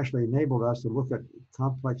actually enabled us to look at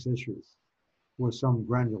complex issues with some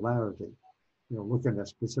granularity, you know, looking at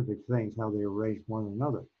specific things, how they arrange one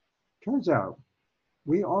another. Turns out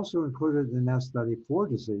we also included in that study 4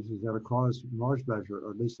 diseases that are caused in large measure,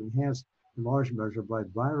 or at least enhanced in large measure, by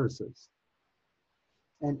viruses.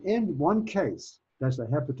 And in one case, that's the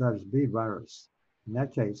hepatitis B virus. In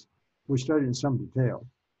that case, we studied in some detail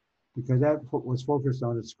because that was focused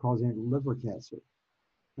on its causing liver cancer.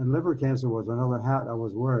 And liver cancer was another hat I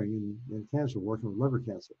was wearing in cancer, working with liver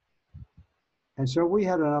cancer. And so we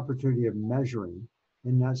had an opportunity of measuring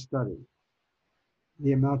in that study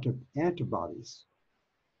the amount of antibodies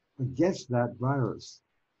against that virus,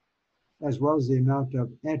 as well as the amount of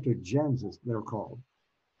antigens, as they're called.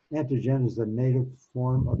 Antigen is the native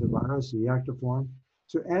form of the virus, the active form.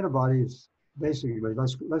 So antibodies, basically,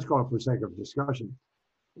 let's call it for sake of discussion,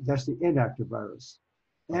 that's the inactive virus.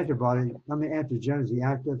 Antibody, antigen is the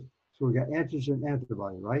active, so we got antigen,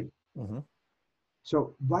 antibody, right? Mm-hmm.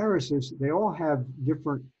 So viruses, they all have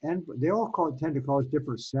different, and they all tend to cause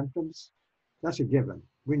different symptoms. That's a given.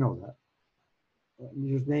 We know that.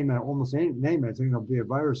 You just name it, almost any name it, it'll be a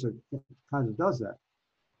virus that kind of does that.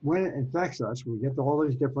 When it infects us, we get all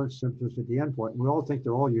these different symptoms at the endpoint. We all think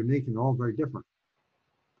they're all unique and all very different.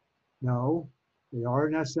 No, they are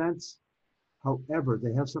in that sense. However,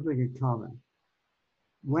 they have something in common.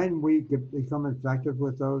 When we become infected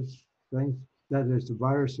with those things, that is, the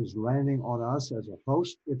virus is landing on us as a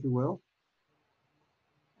host, if you will,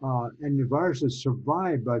 and the viruses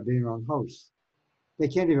survive by being on hosts. They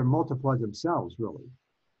can't even multiply themselves, really.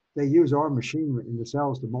 They use our machinery in the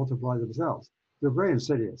cells to multiply themselves. They're very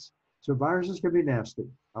insidious. So viruses can be nasty.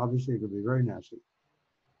 Obviously, it can be very nasty.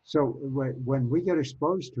 So when we get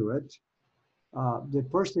exposed to it, the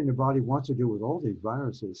first thing the body wants to do with all these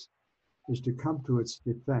viruses is to come to its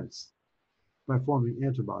defense by forming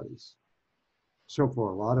antibodies. So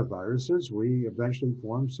for a lot of viruses, we eventually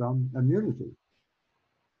form some immunity,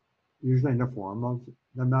 usually in the form of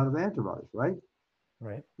the amount of antibodies, right?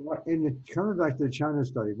 Right. Coming back to the China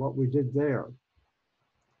study, what we did there,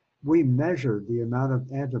 we measured the amount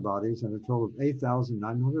of antibodies in a total of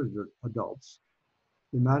 8,900 adults,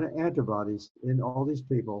 the amount of antibodies in all these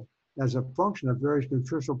people as a function of various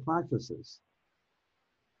nutritional practices,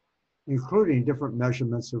 including different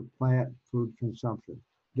measurements of plant food consumption,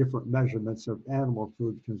 different measurements of animal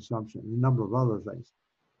food consumption, and a number of other things.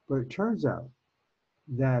 But it turns out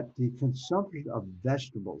that the consumption of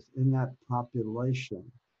vegetables in that population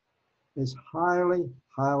is highly,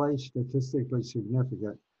 highly statistically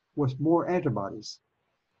significant with more antibodies.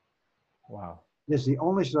 Wow. It's the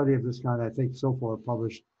only study of this kind, I think, so far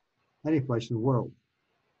published any place in the world.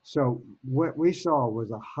 So what we saw was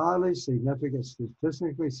a highly significant,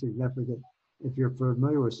 statistically significant, if you're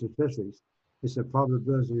familiar with statistics, it's a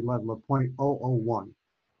probability level of 0.001.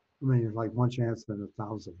 I mean, it's like one chance in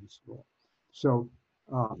 1,000. So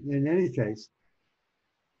in any case,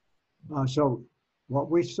 so what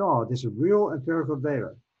we saw, this is real empirical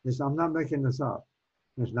data. I'm not making this up.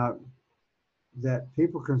 It's not that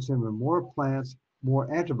people consuming more plants,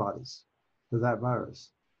 more antibodies to that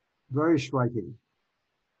virus. Very striking.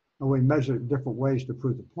 And we measure it different ways to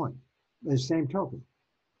prove the point. At the same token,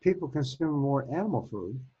 people consuming more animal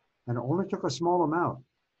food, and it only took a small amount,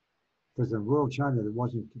 because in rural China,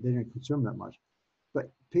 they didn't consume that much.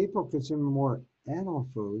 But people consuming more animal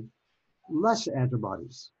food, less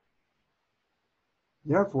antibodies.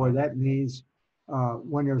 Therefore, that means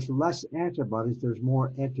when there's less antibodies, there's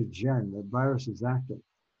more antigen. The virus is active.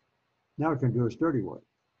 Now it can do its dirty work.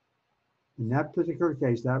 In that particular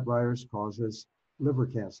case, that virus causes liver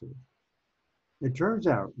cancer. It turns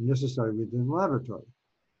out, and this is studied within the laboratory,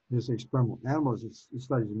 this experimental animals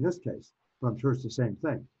studies in this case, but I'm sure it's the same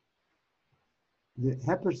thing, the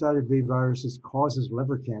hepatitis B viruses causes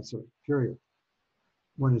liver cancer, period.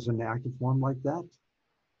 When it's an active form like that,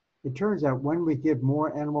 it turns out when we give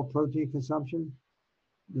more animal protein consumption,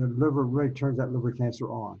 the liver really turns that liver cancer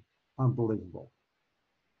on. Unbelievable.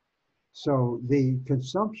 So the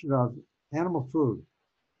consumption of animal food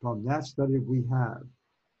from that study we have,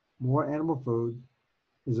 more animal food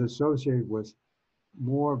is associated with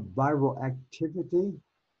more viral activity,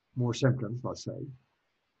 more symptoms, let's say,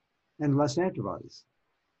 and less antibodies.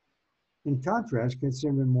 In contrast,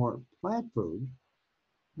 consuming more plant food,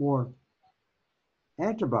 more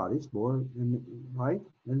antibodies, right?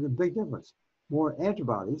 And the big difference, more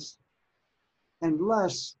antibodies and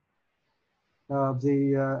less of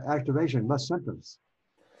the activation, less symptoms.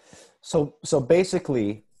 So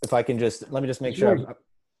basically, if I can let me just make sure.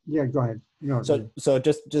 Yeah, go ahead. No, so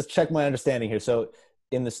just check my understanding here. So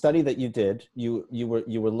in the study that you did, you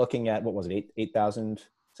were looking at, what was it, 8,000,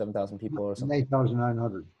 7,000 people or something?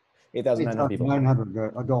 8,900. 8,900 people.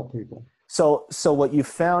 8,900 adult people. So what you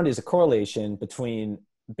found is a correlation between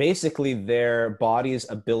basically their body's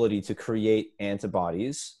ability to create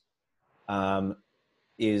antibodies. They're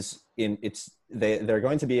going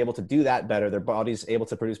to be able to do that better. Their body's able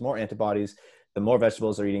to produce more antibodies. The more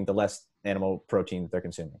vegetables they're eating, the less animal protein they're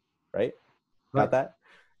consuming. Right? Got that?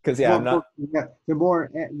 Because the more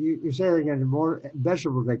you say it again, the more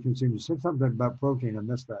vegetables they consume. You said something about protein. I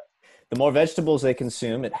missed that. The more vegetables they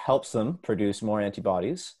consume, it helps them produce more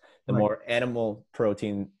antibodies. The more animal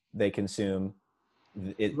protein they consume,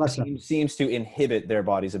 it seems to inhibit their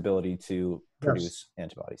body's ability to produce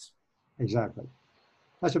antibodies. Exactly.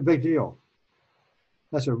 That's a big deal.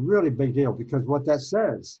 That's a really big deal, because what this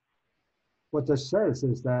says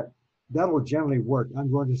is that will generally work. I'm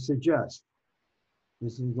going to suggest,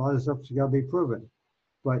 this is a lot of stuff's got to be proven,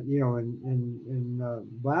 but in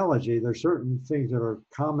biology, there's certain things that are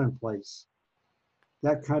commonplace.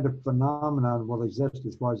 That kind of phenomenon will exist,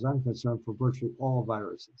 as far as I'm concerned, for virtually all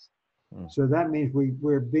viruses. So that means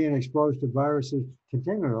we're being exposed to viruses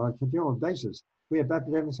continually on a continual basis. We have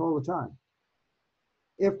epidemics all the time.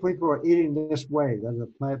 If people are eating this way, that is a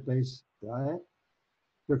plant-based diet,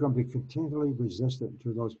 they're going to be continually resistant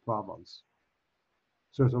to those problems.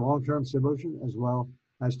 So it's a long-term solution, as well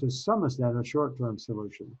as, to some extent, a short-term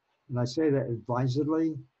solution. And I say that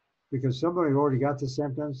advisedly, because somebody already got the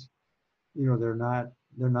symptoms, they're not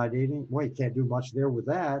eating. Well, you can't do much there with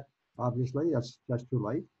that. Obviously, that's too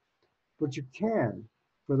late. But you can,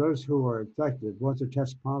 for those who are infected, once they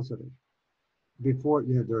test positive, before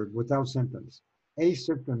they're without symptoms,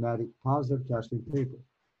 asymptomatic positive testing people,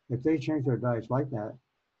 if they change their diets like that,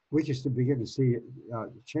 we just begin to see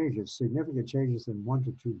significant changes in 1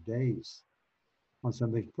 to 2 days on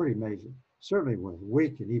something pretty amazing. Certainly within a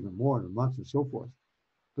week and even more in a month and so forth.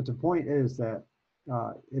 But the point is that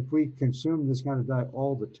if we consume this kind of diet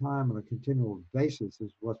all the time on a continual basis,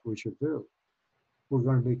 is what we should do. We're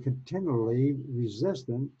going to be continually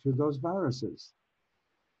resistant to those viruses,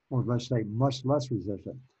 or let's say much less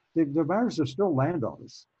resistant. The viruses still land on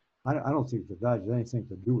us. I don't think the diet has anything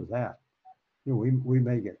to do with that. We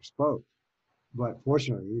may get exposed, but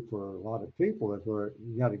fortunately for a lot of people, if you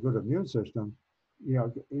got a good immune system,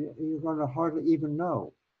 you're going to hardly even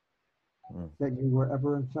know that you were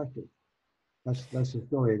ever infected. That's the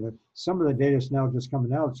story. And some of the data is now just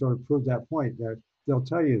coming out sort of prove that point. That they'll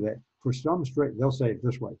tell you that for some they'll say it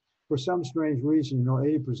this way: for some strange reason,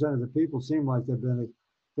 80% of the people seem like they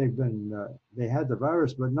had the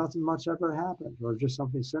virus, but nothing much ever happened, or just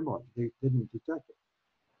something similar. They didn't detect it.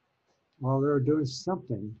 Well, they were doing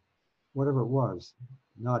something, whatever it was,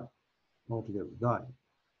 not altogether dying.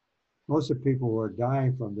 Most of the people who are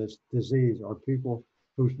dying from this disease are people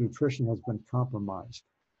whose nutrition has been compromised.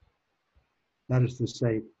 That is to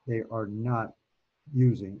say, they are not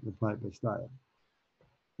using the plant-based diet.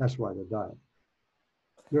 That's why they're dying.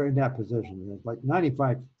 They're in that position. It's like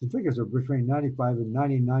 95, the figures are between 95 and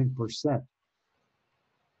 99%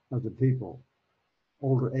 of the people,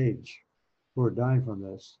 older age, who are dying from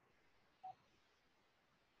this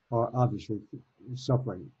are obviously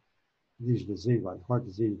suffering these diseases like heart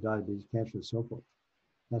disease, diabetes, cancer, and so forth.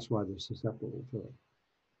 That's why they're susceptible to it.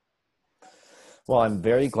 Well, I'm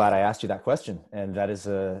very glad I asked you that question, and that is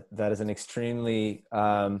an extremely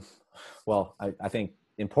I think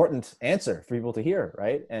important answer for people to hear,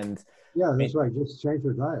 right? And yeah, that's right. Just change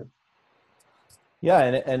your diet.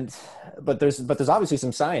 Yeah, but there's obviously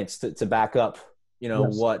some science to back up,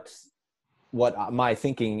 yes, what my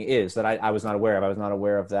thinking is that I was not aware of. I was not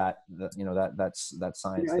aware of that that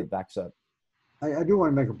science that backs up. I do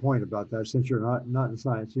want to make a point about that, since you're not in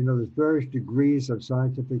science. There's various degrees of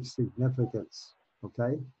scientific significance,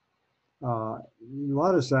 okay? A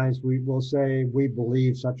lot of science, we will say we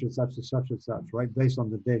believe such and such and such and such, right? Based on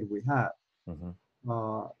the data we have. Mm-hmm.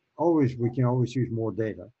 Uh, we can always use more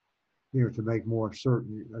data, to make more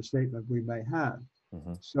certain a statement we may have.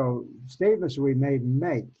 Mm-hmm. So statements we may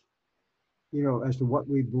make, as to what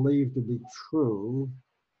we believe to be true,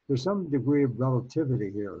 there's some degree of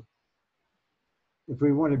relativity here. If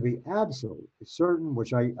we want to be absolutely certain,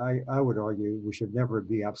 which I would argue we should never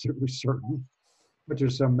be absolutely certain, but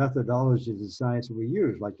there's some methodologies in science that we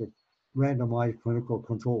use, like a randomized clinical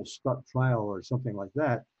control trial or something like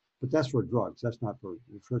that. But that's for drugs. That's not for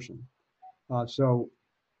nutrition. So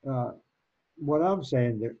what I'm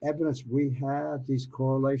saying, the evidence we have, these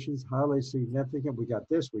correlations, highly significant. We got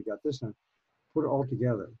this, and put it all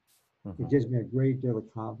together. Mm-hmm. It gives me a great deal of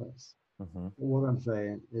confidence. Mm-hmm. What I'm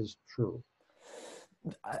saying is true.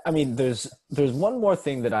 I mean, there's one more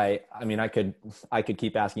thing that I could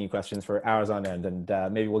keep asking you questions for hours on end,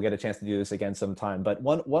 and maybe we'll get a chance to do this again sometime. But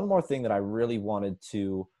one more thing that I really wanted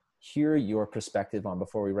to hear your perspective on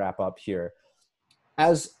before we wrap up here.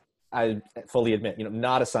 As I fully admit,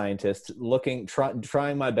 not a scientist,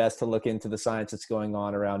 trying my best to look into the science that's going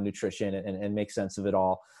on around nutrition and make sense of it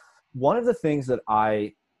all. One of the things that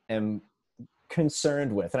I am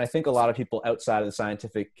concerned with, and I think a lot of people outside of the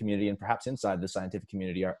scientific community and perhaps inside the scientific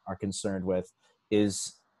community are concerned with,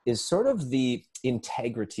 is sort of the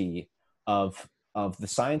integrity of the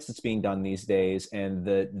science that's being done these days and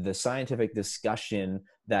the scientific discussion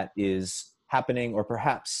that is happening or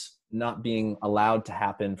perhaps not being allowed to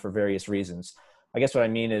happen for various reasons. I guess what I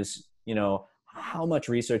mean is, how much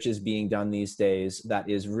research is being done these days that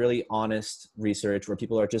is really honest research where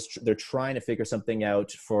people are they're trying to figure something out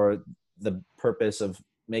for the purpose of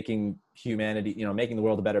making humanity, making the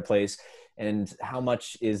world a better place. And how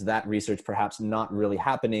much is that research perhaps not really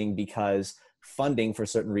happening because funding for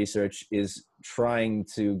certain research is trying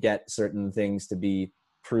to get certain things to be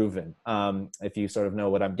proven. If you sort of know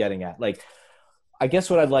what I'm getting at. Like, I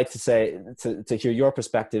guess what I'd like to say to hear your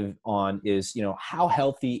perspective on is, how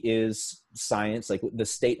healthy is science, like the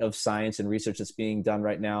state of science and research that's being done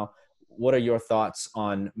right now? What are your thoughts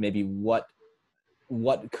on maybe what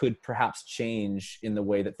could perhaps change in the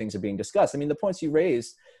way that things are being discussed? I mean, the points you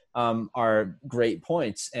raised are great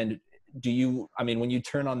points. And when you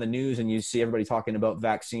turn on the news and you see everybody talking about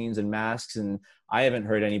vaccines and masks, and I haven't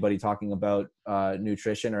heard anybody talking about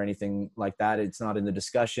nutrition or anything like that. It's not in the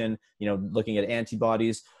discussion, looking at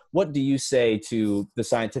antibodies. What do you say to the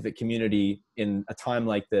scientific community in a time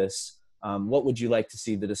like this? What would you like to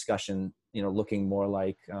see the discussion, looking more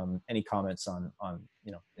like? Any comments on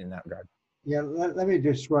in that regard? Yeah, let me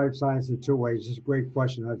describe science in two ways. It's a great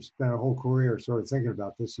question. I've spent a whole career sort of thinking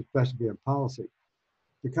about this, especially in policy.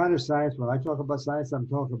 The kind of science, when I talk about science, I'm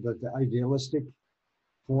talking about the idealistic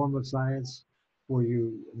form of science, where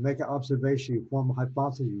you make an observation, you form a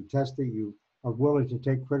hypothesis, you test it, you are willing to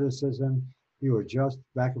take criticism, you adjust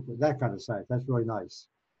back and forth, that kind of science. That's really nice.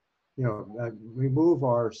 Remove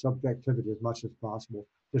our subjectivity as much as possible,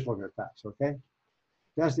 just looking at facts, okay?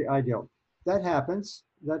 That's the ideal. That happens.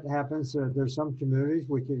 There's some communities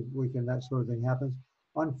we can that sort of thing happens.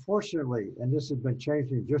 Unfortunately, and this has been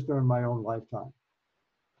changing just during my own lifetime,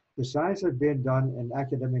 the science that's being done in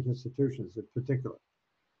academic institutions in particular,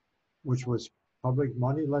 which was public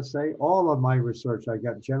money, let's say. All of my research, I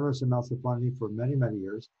got generous amounts of funding for many, many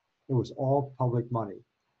years. It was all public money.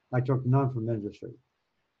 I took none from industry,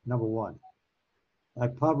 number one. I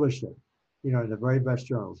published it, in the very best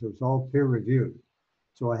journals. It was all peer reviewed.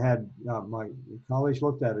 So I had my colleagues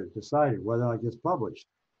looked at it, decided whether it gets published.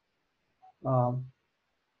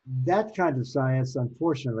 That kind of science,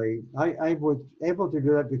 unfortunately, I was able to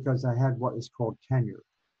do that because I had what is called tenure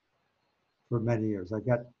for many years. I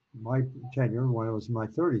got my tenure when I was in my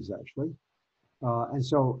 30s, actually. And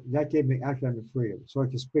so that gave me academic freedom, so I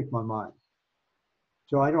could speak my mind.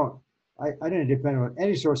 So I didn't depend on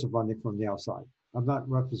any source of funding from the outside. I'm not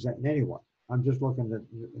representing anyone. I'm just looking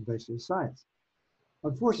at basically science.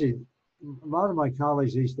 Unfortunately, a lot of my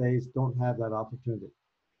colleagues these days don't have that opportunity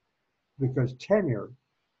because tenure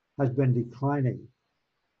has been declining,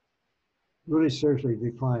 really seriously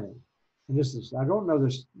declining. And I don't know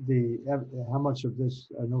how much of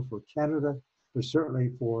this I know for Canada, but certainly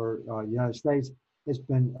for the United States, it's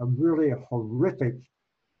been a horrific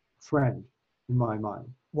trend in my mind.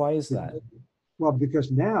 Why is that? Well,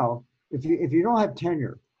 because now, if you don't have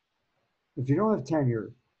tenure,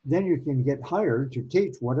 then you can get hired to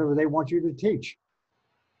teach whatever they want you to teach.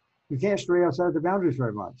 You can't stray outside the boundaries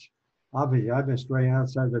very much. Obviously, I've been straying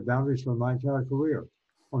outside the boundaries for my entire career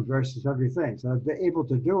on very specific things. And I've been able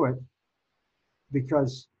to do it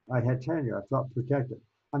because I had tenure. I felt protected.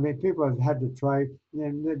 I mean, people have had to try,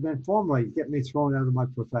 and they've been formally get me thrown out of my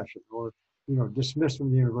profession or, dismissed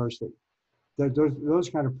from the university. Those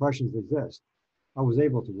kind of pressures exist. I was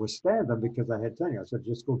able to withstand them because I had tenure. I said,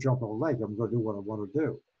 just go jump on a lake. I'm going to do what I want to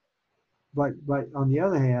do. But on the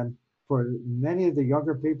other hand, for many of the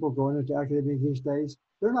younger people going into academia these days,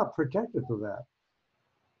 they're not protected for that.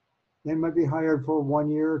 They might be hired for 1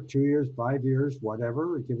 year, 2 years, 5 years,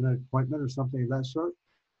 whatever, given an appointment or something of that sort.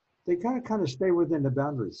 They kind of stay within the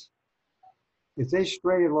boundaries. If they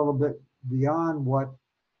stray a little bit beyond what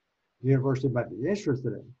the university might be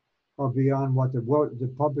interested in, or beyond what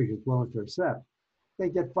the public is willing to accept, they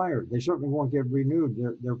get fired. They certainly won't get renewed.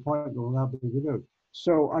 Their appointment will not be renewed.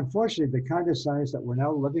 So unfortunately, the kind of science that we're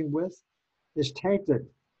now living with is tainted.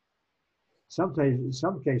 Some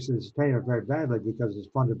cases, tainted very badly because it's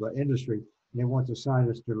funded by industry, and they want the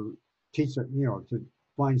scientists to teach it, to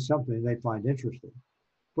find something they find interesting.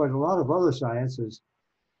 But a lot of other science is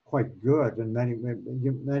quite good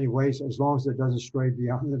in many ways, as long as it doesn't stray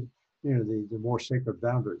beyond the more sacred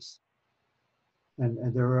boundaries. And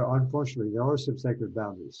unfortunately, there are some sacred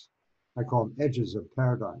boundaries. I call them edges of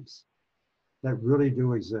paradigms that really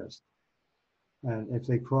do exist. And if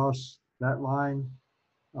they cross that line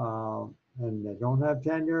and they don't have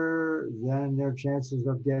tenure, then their chances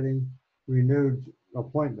of getting renewed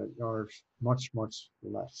appointment are much, much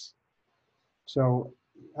less. So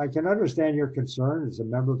I can understand your concern as a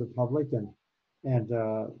member of the public,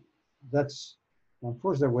 and that's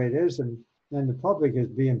unfortunately the way it is, and the public is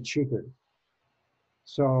being cheated.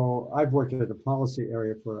 So I've worked at a policy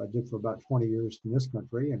area I did for about 20 years in this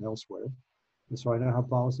country and elsewhere, and so I know how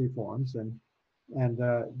policy forms, and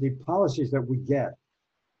the policies that we get,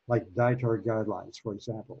 like dietary guidelines, for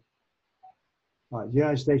example. The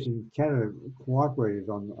United States and Canada cooperated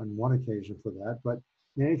on one occasion for that, but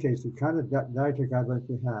in any case, the kind of dietary guidelines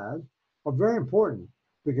we have are very important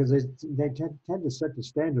because they tend to set the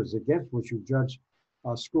standards against which you judge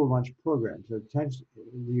school lunch programs.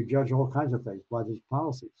 You judge all kinds of things by these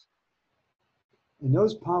policies. And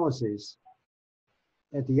those policies,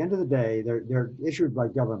 at the end of the day, they're issued by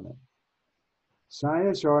government.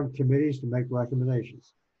 Scientists are on committees to make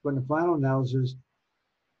recommendations, but in the final analysis,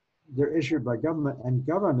 they're issued by government, and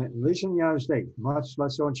government, at least in the United States, much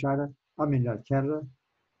less so in Canada,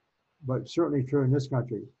 but certainly true in this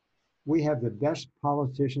country, we have the best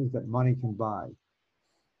politicians that money can buy.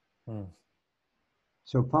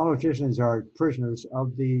 So politicians are prisoners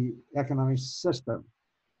of the economic system.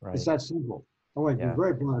 Right. It's that simple. I want to be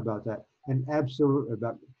very blunt about that, and absolute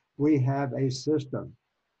about we have a system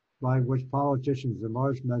by which politicians, in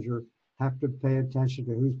large measure, have to pay attention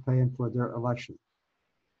to who's paying for their election.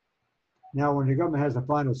 Now, when the government has the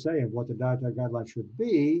final say of what the dietary guidelines should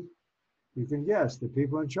be, you can guess the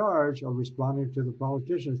people in charge are responding to the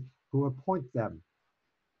politicians who appoint them.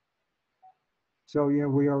 So,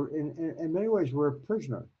 we are, in many ways, we're a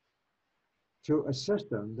prisoner to a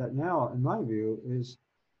system that now, in my view, is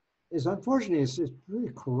unfortunately, it's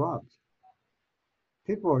pretty corrupt.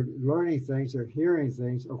 People are learning things, they're hearing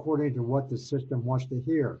things according to what the system wants to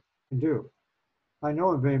hear and do. I know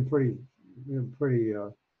I'm being pretty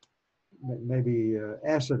maybe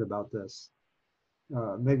acid about this,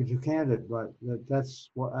 maybe too candid, but that's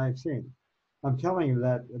what I've seen. I'm telling you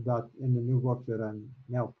that about in the new book that I'm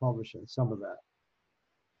now publishing, some of that.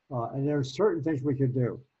 And there are certain things we could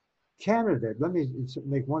do. Canada, let me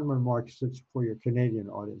make one remark for your Canadian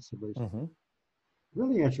audience, at least. Mm-hmm.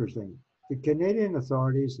 Really interesting. The Canadian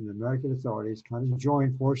authorities and the American authorities kind of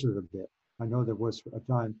joined forces a bit. I know there was a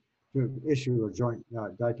time to issue a joint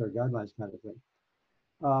dietary guidelines kind of thing.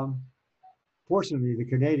 Fortunately, the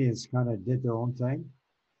Canadians kind of did their own thing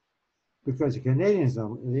because the Canadians,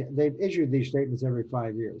 they've issued these statements every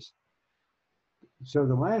 5 years. So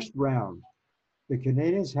the last round, the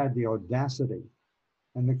Canadians had the audacity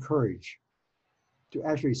and the courage to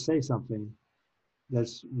actually say something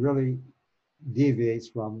that's really deviates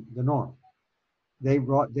from the norm. They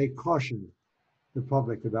cautioned the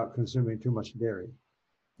public about consuming too much dairy.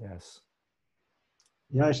 Yes.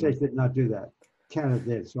 The United States did not do that. Canada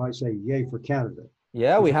did. So I say yay for Canada.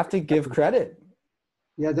 Yeah, we have to give credit.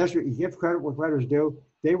 Yeah, that's what you give credit what credit's due.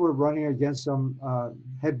 They were running against some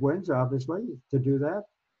headwinds, obviously, to do that.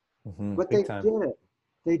 Mm-hmm, but they did it.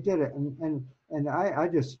 They did it. And I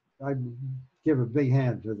give a big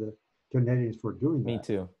hand to the Canadians for doing that. Me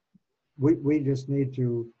too. We just need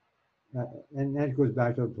to, and that goes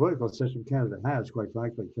back to the political system Canada has, quite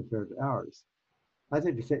frankly, compared to ours. I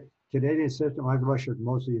think the Canadian system, I've lectured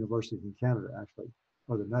most of the universities in Canada, actually,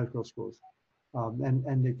 or the medical schools.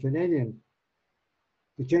 And the Canadian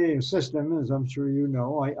system, as I'm sure you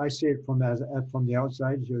know, I see it from the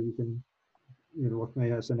outside, so you can look at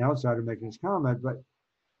me as an outsider making this comment, but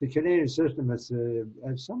the Canadian system is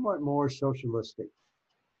somewhat more socialistic,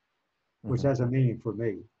 which has a meaning for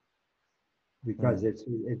me, because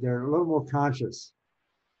they're a little more conscious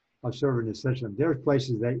of serving the system. There's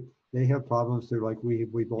places they have problems too, like we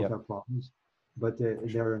both have problems, but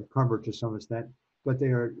they're encumbered to some extent. But they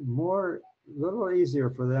are a little easier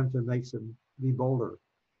for them to be bolder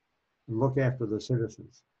and look after the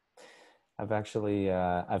citizens. I've actually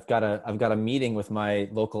I've got a meeting with my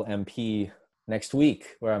local MP next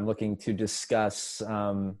week where I'm looking to discuss.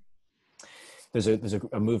 There's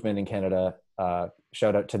a movement in Canada.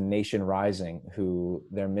 Shout out to Nation Rising, who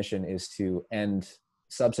their mission is to end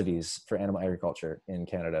subsidies for animal agriculture in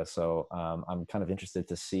Canada. So I'm kind of interested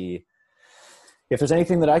to see if there's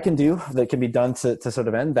anything that I can do that can be done to sort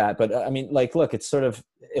of end that. But I mean, like, look, it's sort of,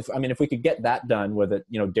 if we could get that done, where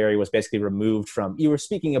that, dairy was basically removed from, you were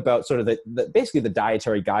speaking about sort of basically the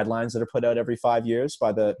dietary guidelines that are put out every 5 years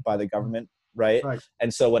by the government. Right.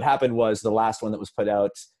 And so what happened was the last one that was put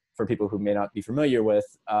out, for people who may not be familiar with,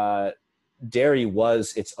 dairy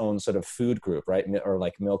was its own sort of food group, right? Or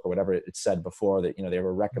like milk or whatever it said before, that, they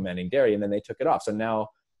were recommending dairy, and then they took it off. So now,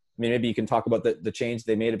 I mean, maybe you can talk about the change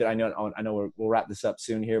they made of it. I know we'll wrap this up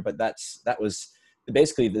soon here, but that was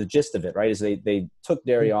basically the gist of it, right? Is they took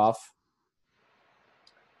dairy off.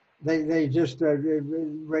 They just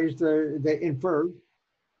they inferred,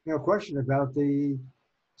 question about the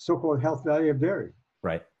so-called health value of dairy.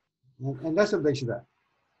 Right. And that's what makes it that.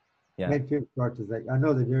 Yeah. Made people start to think. I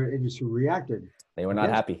know the dairy industry reacted. They were not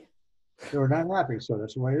happy. They were not happy, so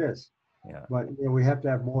that's the way it is. Yeah. But we have to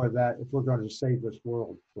have more of that if we're going to save this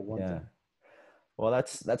world, for one thing. Well,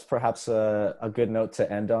 that's perhaps a good note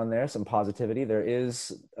to end on there. Some positivity. There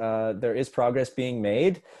is progress being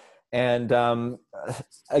made, and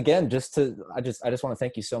again, I just want to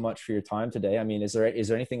thank you so much for your time today. I mean, is there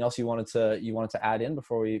anything else you wanted to add in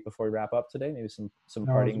before we wrap up today? Maybe some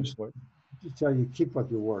parting words. Just tell you, keep up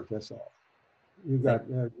your work. That's all.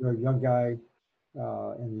 You're a young guy,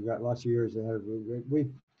 and you've got lots of years ahead of you.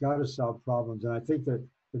 We've got to solve problems, and I think that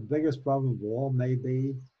the biggest problem of all may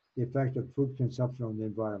be the effect of food consumption on the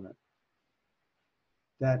environment.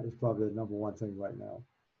 That is probably the number one thing right now,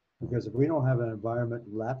 because if we don't have an environment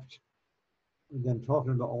left, then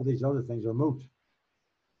talking about all these other things are moot.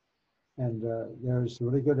 And there's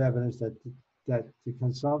really good evidence that the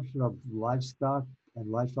consumption of livestock and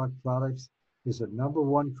livestock products is the number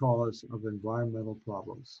one cause of environmental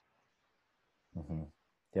problems. Mm-hmm.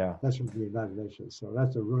 Yeah. That's from the United Nations. So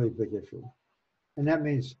that's a really big issue. And that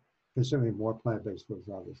means consuming more plant-based foods,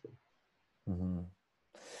 obviously. Mm-hmm.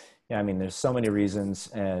 Yeah, I mean, there's so many reasons,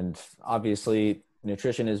 and obviously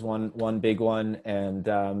nutrition is one big one.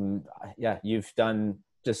 And you've done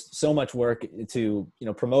just so much work to,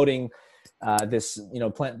 promoting this,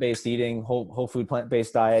 plant-based eating, whole food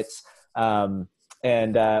plant-based diets.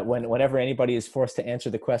 And whenever anybody is forced to answer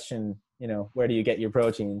the question, where do you get your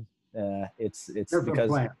protein? It's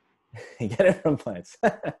because you get it from plants.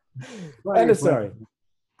 End of story.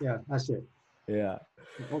 Yeah, that's it. Yeah.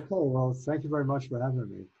 Okay. Well, thank you very much for having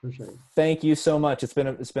me. Appreciate it. Thank you so much. It's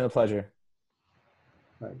been a pleasure.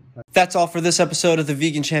 Right. That's all for this episode of the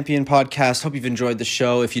Vegan Champion podcast. Hope you've enjoyed the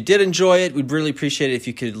show. If you did enjoy it, we'd really appreciate it if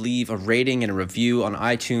you could leave a rating and a review on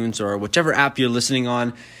iTunes or whichever app you're listening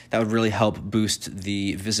on. That would really help boost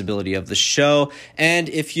the visibility of the show. And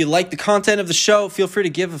if you like the content of the show, feel free to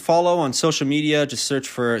give a follow on social media. Just search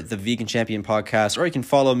for the Vegan Champion podcast, or you can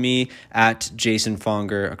follow me at Jason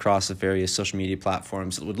Fonger across the various social media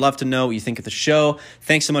platforms. Would love to know what you think of the show.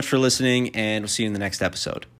 Thanks so much for listening, and we'll see you in the next episode.